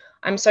 And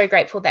I'm so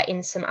grateful that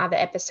in some other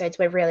episodes,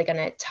 we're really going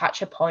to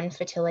touch upon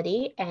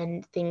fertility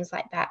and things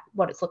like that,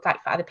 what it's looked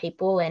like for other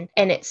people. And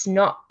it's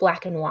not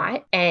black and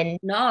white. And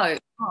no,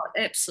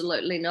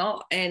 absolutely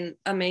not. And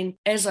I mean,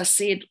 as I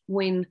said,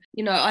 when,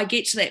 I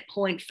get to that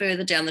point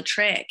further down the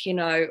track,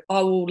 I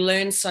will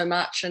learn so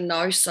much and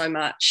know so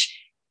much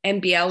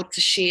and be able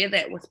to share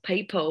that with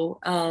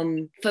people.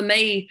 For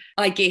me,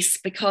 I guess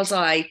because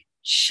I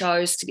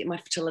chose to get my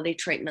fertility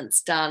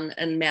treatments done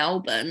in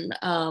Melbourne,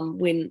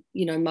 when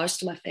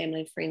most of my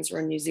family and friends were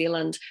in New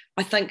Zealand,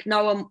 I think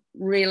no one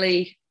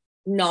really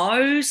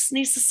knows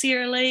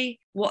necessarily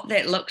what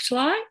that looked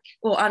like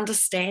or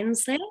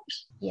understands that.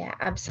 Yeah,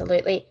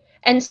 absolutely.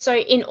 And so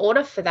in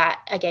order for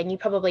that, again, you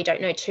probably don't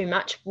know too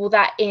much, will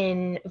that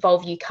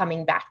involve you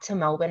coming back to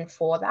Melbourne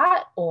for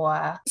that,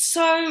 or?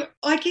 So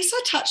I guess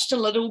I touched a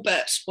little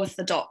bit with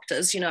the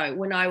doctors,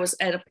 when I was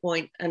at a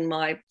point in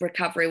my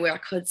recovery where I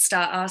could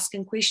start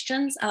asking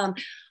questions.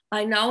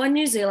 I know in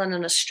New Zealand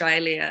and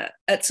Australia,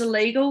 it's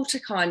illegal to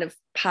kind of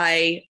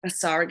pay a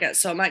surrogate.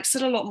 So it makes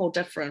it a lot more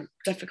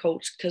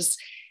difficult, because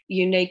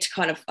you need to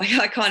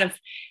I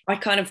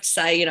kind of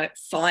say,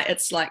 fine,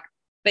 it's like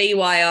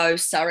BYO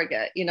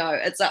surrogate,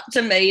 it's up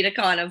to me to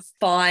kind of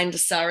find a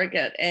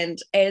surrogate. And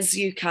as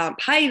you can't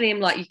pay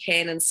them like you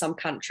can in some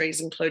countries,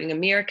 including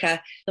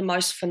America, the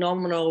most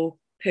phenomenal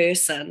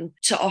person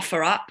to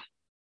offer up,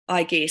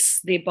 I guess,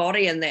 their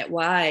body in that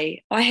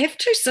way. I have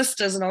two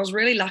sisters, and I was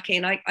really lucky.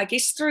 And I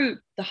guess through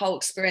the whole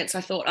experience,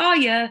 I thought, oh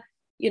yeah,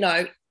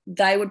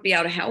 they would be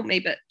able to help me.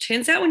 But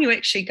turns out when you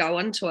actually go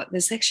into it,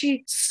 there's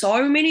actually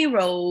so many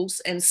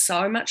rules and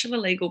so much of a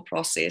legal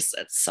process.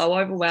 It's so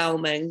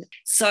overwhelming.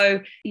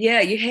 So yeah,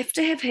 you have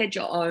to have had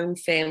your own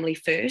family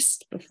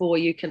first before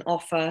you can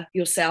offer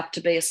yourself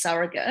to be a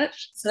surrogate.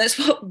 So that's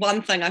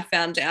one thing I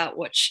found out,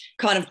 which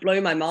kind of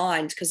blew my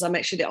mind, because I'm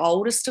actually the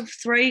oldest of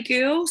three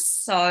girls.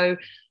 So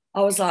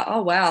I was like,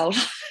 oh, wow,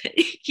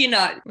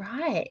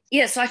 Right.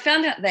 Yeah, so I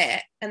found out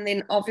that. And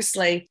then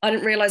obviously I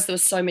didn't realize there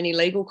was so many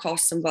legal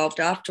costs involved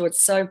afterwards.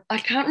 So I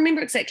can't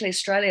remember exactly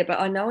Australia, but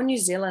I know in New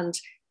Zealand,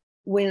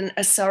 when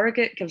a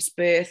surrogate gives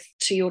birth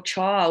to your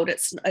child,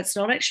 it's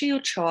not actually your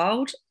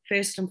child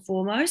first and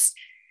foremost.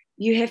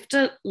 You have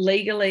to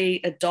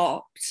legally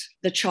adopt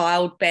the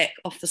child back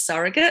off the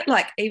surrogate.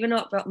 Like, even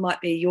though it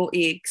might be your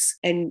eggs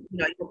and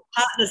your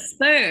partner's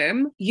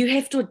sperm, you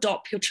have to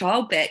adopt your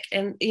child back.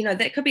 And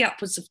that could be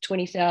upwards of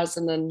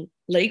 20,000 in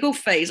legal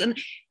fees. And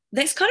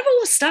that's kind of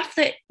all the stuff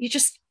that you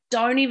just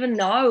don't even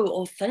know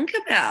or think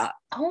about.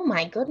 Oh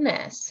my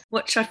goodness.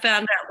 Which I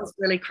found out was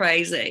really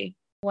crazy.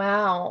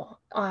 Wow.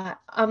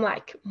 I'm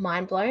like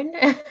mind blown.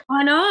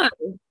 I know.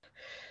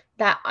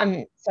 That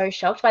I'm so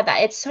shocked by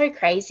that. It's so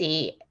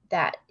crazy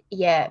that,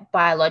 yeah,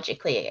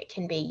 biologically it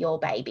can be your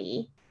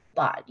baby,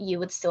 but you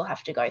would still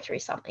have to go through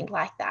something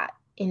like that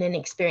in an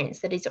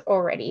experience that is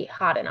already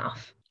hard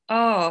enough.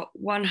 Oh,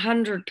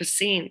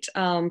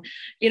 100%.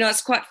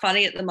 It's quite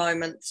funny at the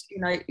moment.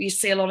 You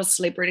see a lot of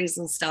celebrities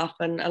and stuff,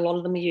 and a lot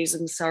of them are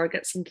using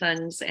surrogates and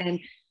things. And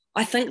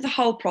I think the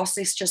whole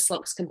process just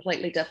looks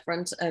completely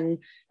different in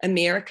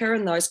America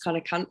and those kind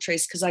of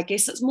countries, because I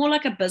guess it's more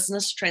like a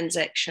business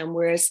transaction,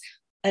 whereas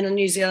in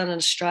New Zealand and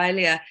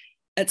Australia,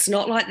 it's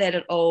not like that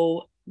at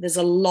all. There's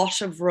a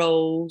lot of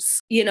rules,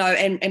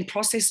 and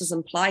processes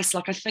in place.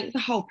 Like, I think the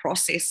whole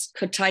process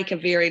could take a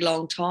very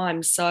long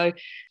time. So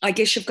I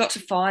guess you've got to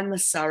find the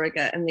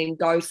surrogate and then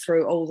go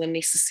through all the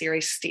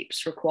necessary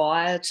steps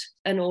required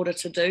in order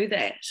to do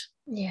that.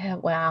 Yeah,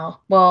 wow.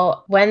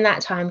 Well, when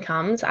that time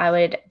comes, I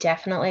would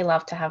definitely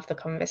love to have the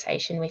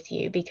conversation with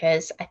you,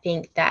 because I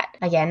think that,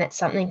 again, it's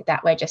something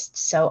that we're just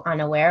so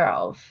unaware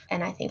of.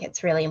 And I think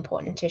it's really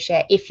important to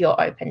share if you're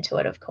open to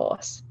it, of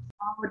course.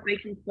 I would be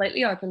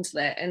completely open to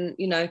that. And,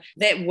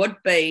 that would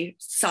be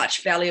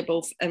such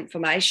valuable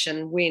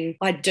information when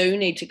I do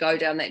need to go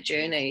down that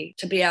journey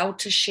to be able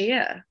to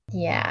share.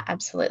 Yeah,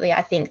 absolutely.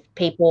 I think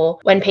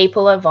when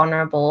people are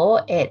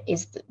vulnerable, it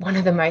is one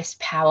of the most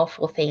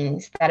powerful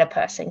things that a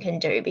person can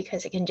do,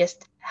 because it can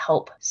just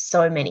help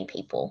so many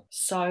people.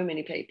 So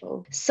many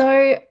people.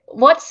 So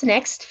what's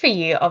next for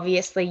you?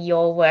 Obviously,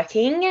 you're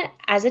working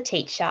as a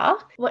teacher.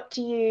 What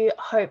do you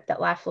hope that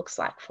life looks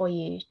like for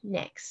you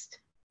next?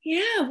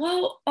 Yeah,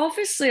 well,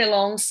 obviously,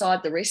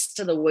 alongside the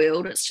rest of the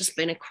world, it's just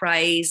been a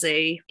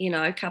crazy,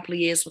 couple of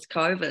years with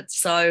COVID.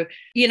 So,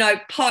 in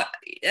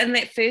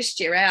that first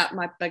year out,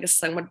 my biggest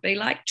thing would be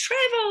like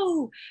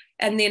travel.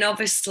 And then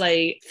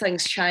obviously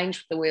things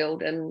changed with the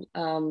world and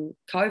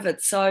COVID.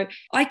 So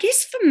I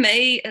guess for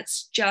me,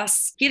 it's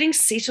just getting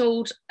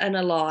settled in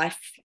a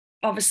life.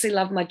 Obviously,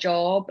 love my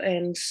job.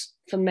 And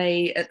for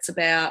me, it's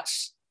about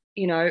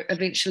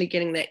eventually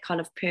getting that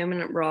kind of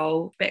permanent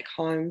role back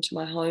home to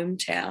my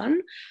hometown,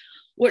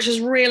 which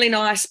is really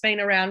nice, being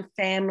around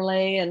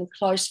family and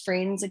close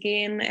friends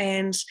again.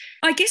 And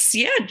I guess,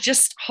 yeah,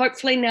 just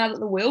hopefully now that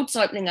the world's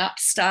opening up,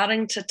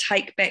 starting to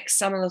take back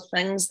some of the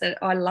things that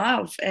I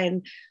love.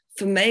 And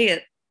for me,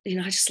 I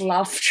just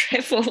love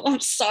travel.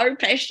 I'm so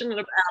passionate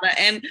about it.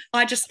 And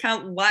I just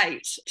can't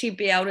wait to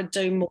be able to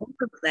do more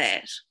of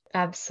that.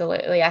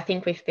 Absolutely. I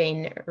think we've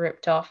been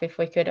ripped off. If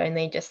we could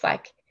only just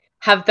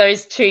have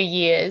those 2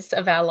 years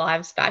of our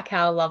lives back,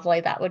 how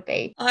lovely that would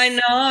be. I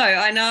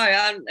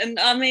know. And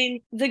I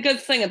mean, the good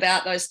thing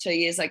about those 2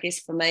 years, I guess,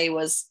 for me,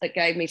 was it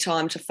gave me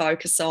time to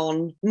focus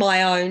on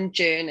my own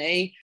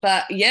journey.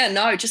 But yeah,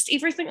 no, just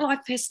everything life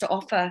has to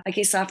offer, I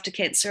guess, after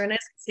cancer. And as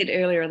I said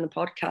earlier in the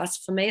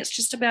podcast, for me, it's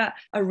just about,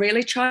 I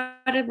really try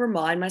to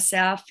remind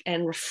myself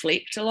and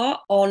reflect a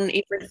lot on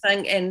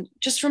everything, and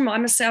just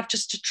remind myself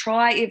just to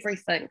try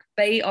everything,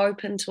 be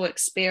open to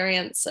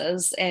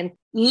experiences, and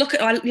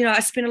I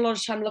spend a lot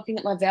of time looking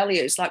at my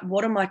values. Like,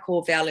 what are my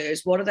core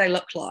values? What do they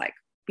look like?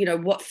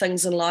 What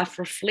things in life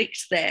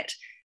reflect that?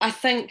 I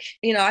think,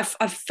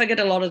 I've figured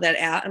a lot of that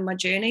out in my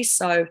journey.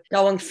 So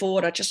going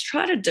forward, I just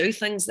try to do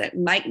things that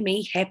make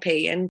me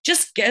happy and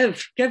just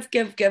give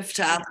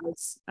to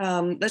others.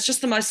 That's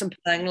just the most simple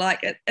thing.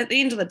 Like, at the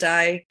end of the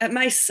day, it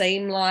may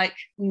seem like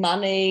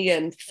money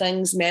and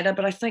things matter,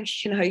 but I think,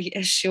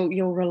 as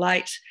you'll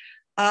relate,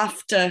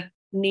 after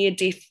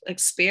near-death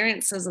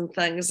experiences and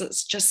things,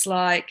 it's just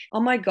like,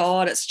 oh my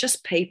God, it's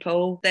just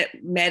people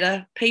that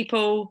matter.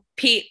 People,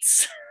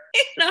 pets,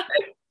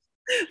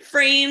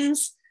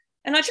 friends.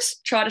 And I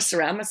just try to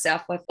surround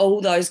myself with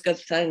all those good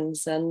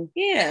things, and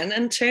yeah, and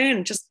in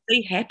turn, just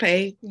be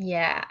happy.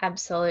 Yeah,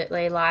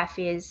 absolutely. Life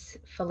is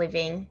for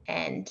living.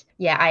 And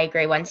yeah, I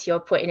agree. Once you're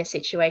put in a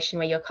situation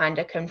where you're kind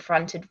of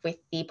confronted with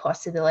the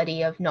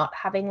possibility of not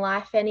having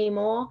life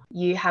anymore,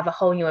 you have a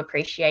whole new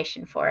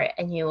appreciation for it,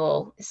 and you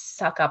will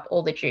suck up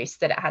all the juice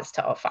that it has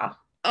to offer.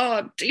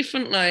 Oh,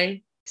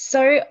 definitely.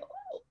 So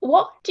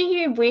what do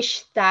you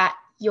wish that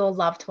your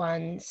loved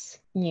ones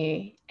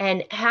knew,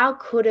 and how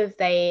could have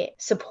they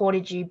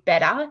supported you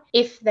better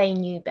if they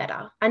knew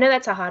better? I know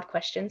that's a hard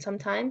question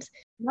sometimes.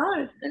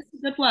 No, that's a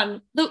good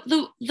one.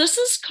 This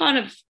is kind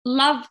of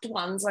loved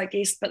ones, I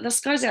guess, but this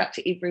goes out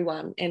to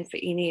everyone and for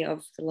any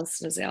of the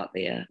listeners out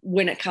there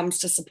when it comes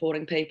to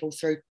supporting people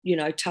through,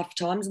 tough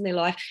times in their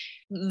life.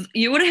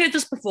 You would have heard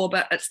this before,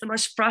 but it's the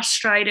most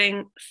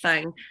frustrating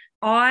thing.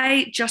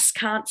 I just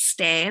can't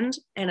stand,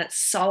 and it's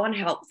so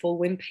unhelpful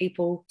when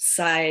people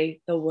say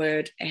the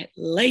word at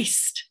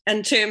least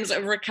in terms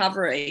of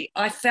recovery.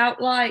 I felt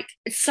like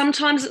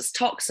sometimes it's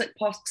toxic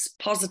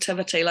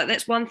positivity. Like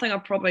that's one thing I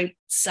probably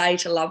say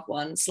to loved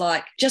ones,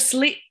 like just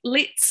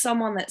let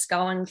someone that's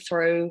going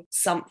through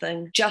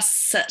something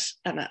just sit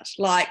in it.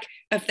 Like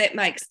if that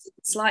makes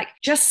sense, like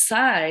just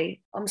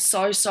say, I'm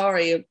so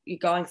sorry you're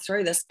going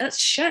through this. It's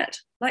shit.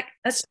 Like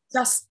it's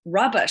just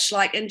rubbish,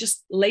 like, and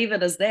just leave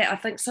it as that. I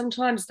think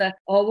sometimes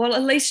well,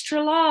 at least you're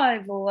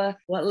alive, or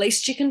well, at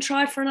least you can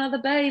try for another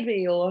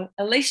baby, or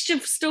at least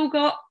you've still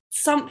got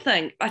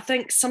something. I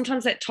think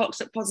sometimes that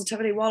toxic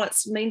positivity, while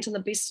it's meant in the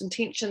best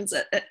intentions,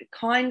 it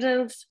kind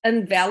of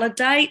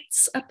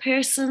invalidates a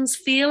person's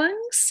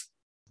feelings.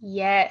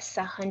 Yes,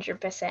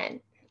 100%.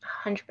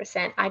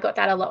 100%. I got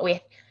that a lot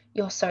with,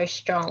 you're so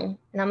strong.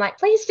 And I'm like,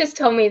 please just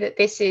tell me that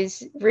this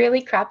is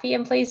really crappy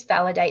and please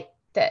validate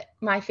that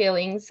my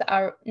feelings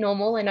are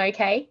normal and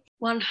okay.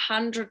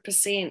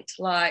 100%.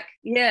 Like,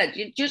 yeah,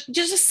 you're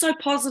just so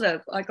positive.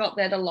 I got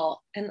that a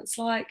lot. And it's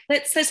like,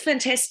 that's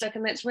fantastic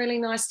and that's really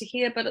nice to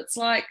hear. But it's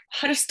like,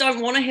 I just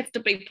don't want to have to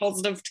be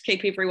positive to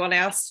keep everyone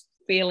else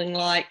feeling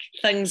like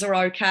things are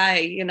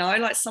okay,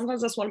 like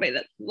sometimes I just want to be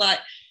that, like,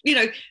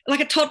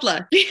 like a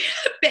toddler,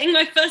 bang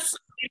my fist,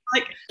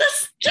 like,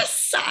 this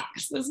just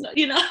sucks, there's no,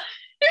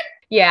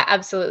 Yeah,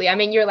 absolutely. I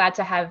mean, you're allowed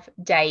to have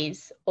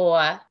days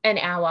or an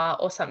hour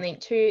or something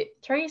to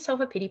throw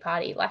yourself a pity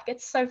party. Like,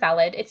 it's so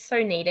valid. It's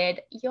so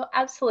needed. You're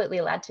absolutely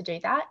allowed to do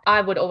that.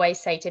 I would always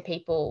say to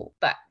people,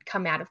 but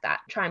come out of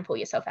that. Try and pull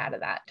yourself out of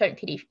that. Don't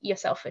pity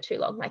yourself for too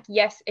long. Like,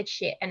 yes, it's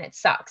shit and it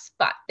sucks,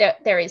 but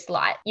there is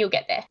light. You'll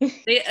get there.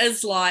 There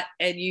is light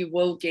and you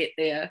will get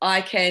there.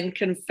 I can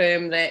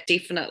confirm that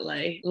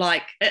definitely.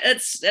 Like,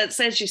 it's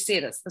as you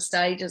said, it's the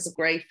stages of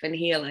grief and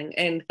healing,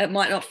 and it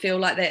might not feel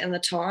like that in the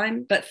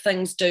time, but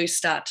things do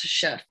start to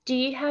shift. Do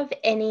you have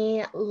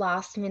any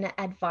last minute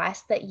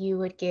advice that you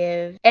would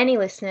give any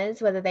listeners,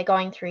 whether they're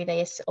going through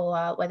this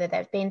or whether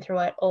they've been through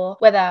it, or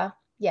whether,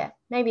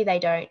 maybe they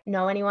don't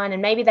know anyone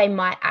and maybe they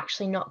might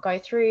actually not go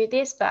through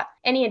this, but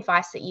any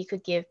advice that you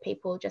could give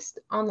people just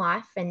on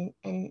life and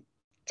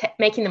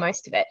making the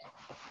most of it?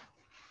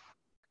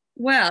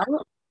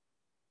 Well,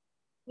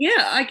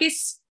 yeah, I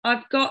guess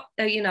I've got,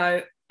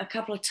 a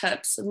couple of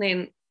tips. And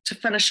then to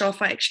finish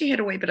off, I actually had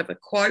a wee bit of a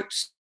quote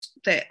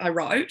that I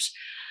wrote.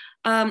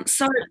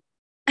 So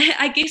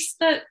I guess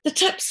the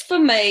tips for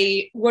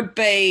me would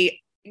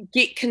be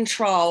get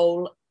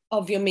control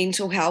of your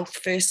mental health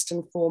first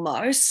and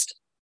foremost.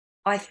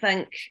 I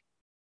think,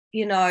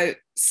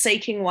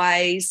 seeking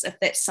ways, if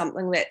that's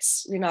something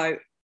that's, a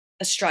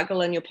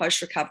struggle in your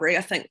post-recovery,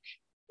 I think,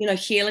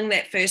 healing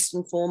that first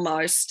and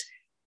foremost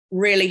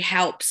really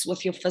helps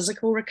with your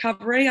physical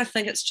recovery. I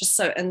think it's just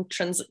so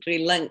intrinsically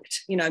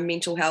linked,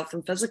 mental health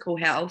and physical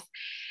health.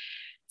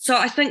 So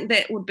I think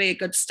that would be a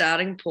good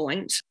starting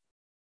point.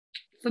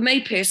 For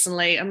me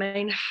personally, I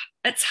mean,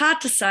 it's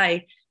hard to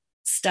say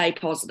stay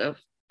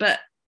positive, but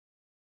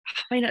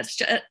I mean, it's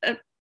just,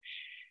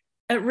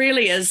 it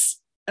really is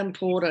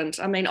important.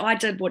 I mean, I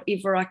did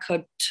whatever I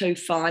could to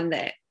find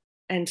that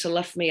and to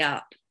lift me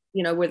up,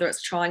 whether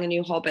it's trying a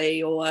new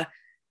hobby or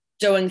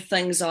doing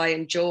things I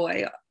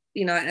enjoy,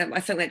 I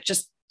think that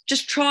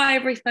just try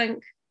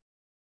everything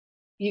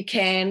you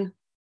can.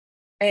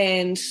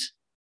 And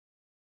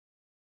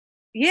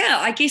yeah,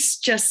 I guess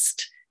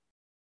just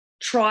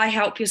try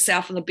help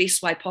yourself in the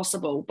best way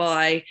possible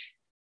by,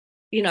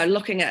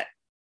 looking at,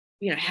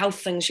 health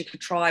things you could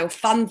try or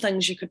fun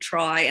things you could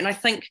try. And I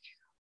think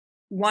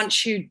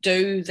once you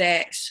do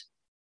that,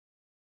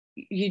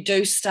 you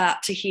do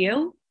start to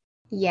heal.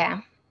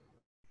 Yeah,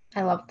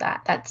 I love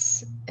that.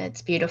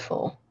 It's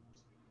beautiful.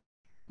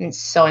 It's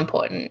so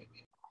important.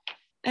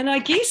 And I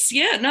guess,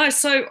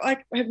 so I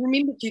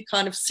remembered you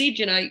kind of said,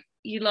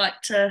 you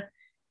like to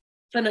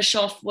finish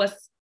off with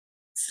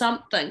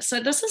something. So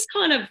this is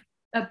kind of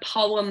a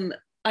poem.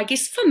 I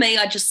guess for me,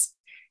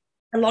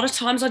 a lot of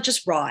times I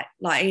just write,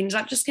 like I end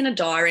up just in a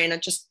diary and I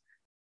just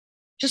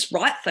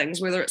write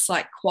things, whether it's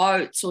like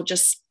quotes or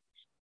just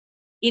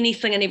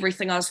anything and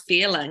everything I was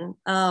feeling.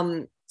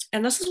 And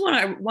this is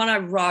one I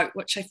wrote,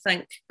 which I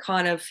think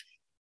kind of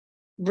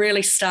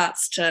really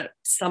starts to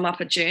sum up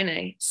a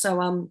journey.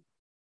 So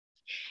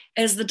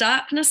as the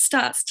darkness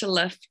starts to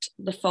lift,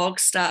 the fog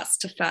starts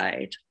to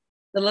fade,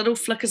 the little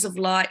flickers of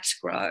light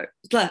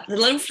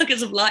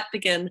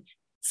begin,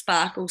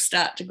 sparkles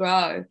start to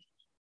grow.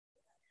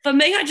 For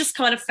me, I just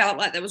kind of felt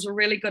like that was a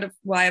really good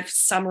way of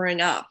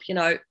summing up,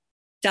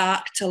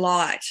 dark to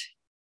light,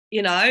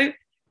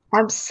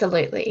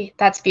 Absolutely.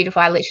 That's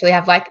beautiful. I literally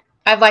have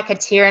a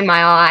tear in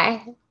my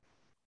eye.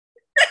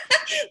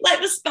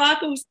 Like the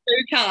sparkles do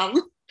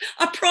come.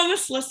 I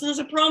promise, listeners,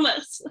 I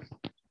promise.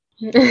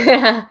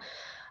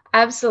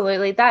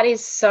 Absolutely. That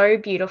is so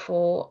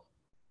beautiful.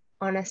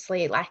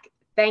 honestly, like,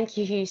 thank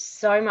you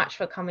so much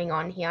for coming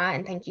on here,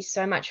 and thank you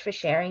so much for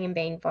sharing and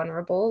being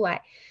vulnerable.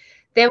 Like,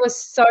 there was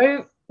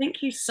so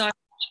Thank you so much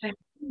for having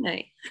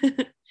me.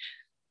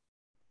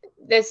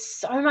 there's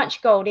so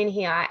much gold in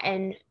here,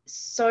 and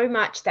so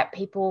much that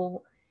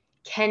people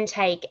can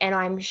take, and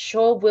I'm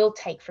sure will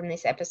take from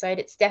this episode.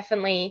 It's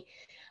definitely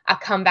a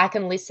come back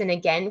and listen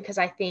again, because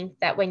I think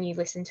that when you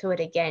listen to it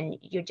again,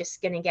 you're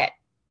just going to get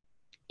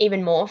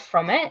even more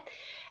from it.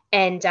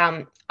 And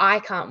I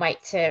can't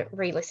wait to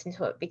re-listen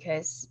to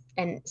it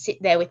and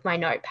sit there with my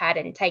notepad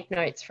and take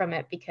notes from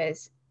it,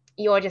 because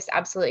you're just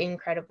absolutely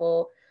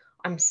incredible.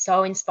 I'm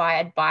so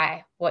inspired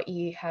by what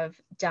you have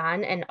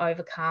done and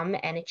overcome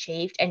and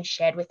achieved and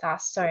shared with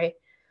us. So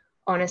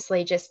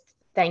honestly, just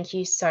thank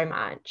you so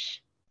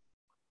much.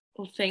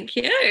 Well, thank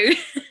you.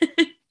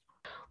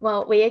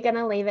 Well, we are going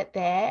to leave it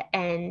there.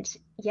 And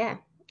yeah,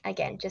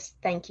 again, just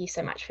thank you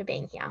so much for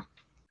being here.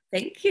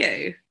 Thank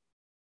you.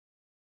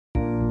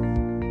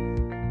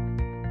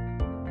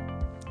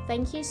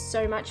 Thank you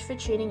so much for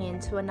tuning in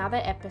to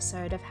another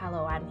episode of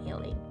Hello, I'm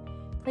Healing.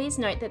 Please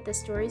note that the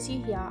stories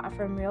you hear are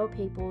from real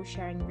people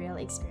sharing real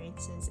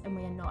experiences, and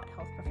we are not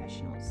health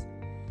professionals.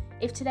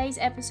 If today's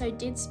episode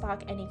did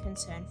spark any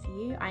concern for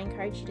you, I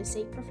encourage you to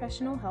seek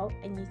professional help,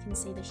 and you can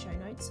see the show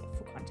notes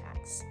for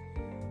contacts.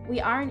 We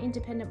are an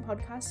independent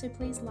podcast, so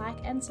please like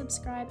and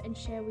subscribe and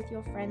share with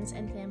your friends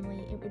and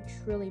family. It would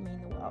truly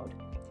mean the world.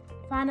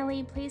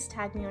 Finally, please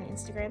tag me on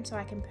Instagram so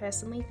I can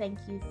personally thank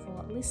you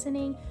for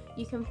listening.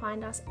 You can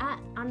find us at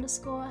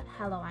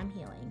 _hello I'm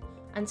healing.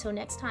 Until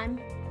next time,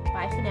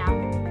 bye for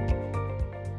now.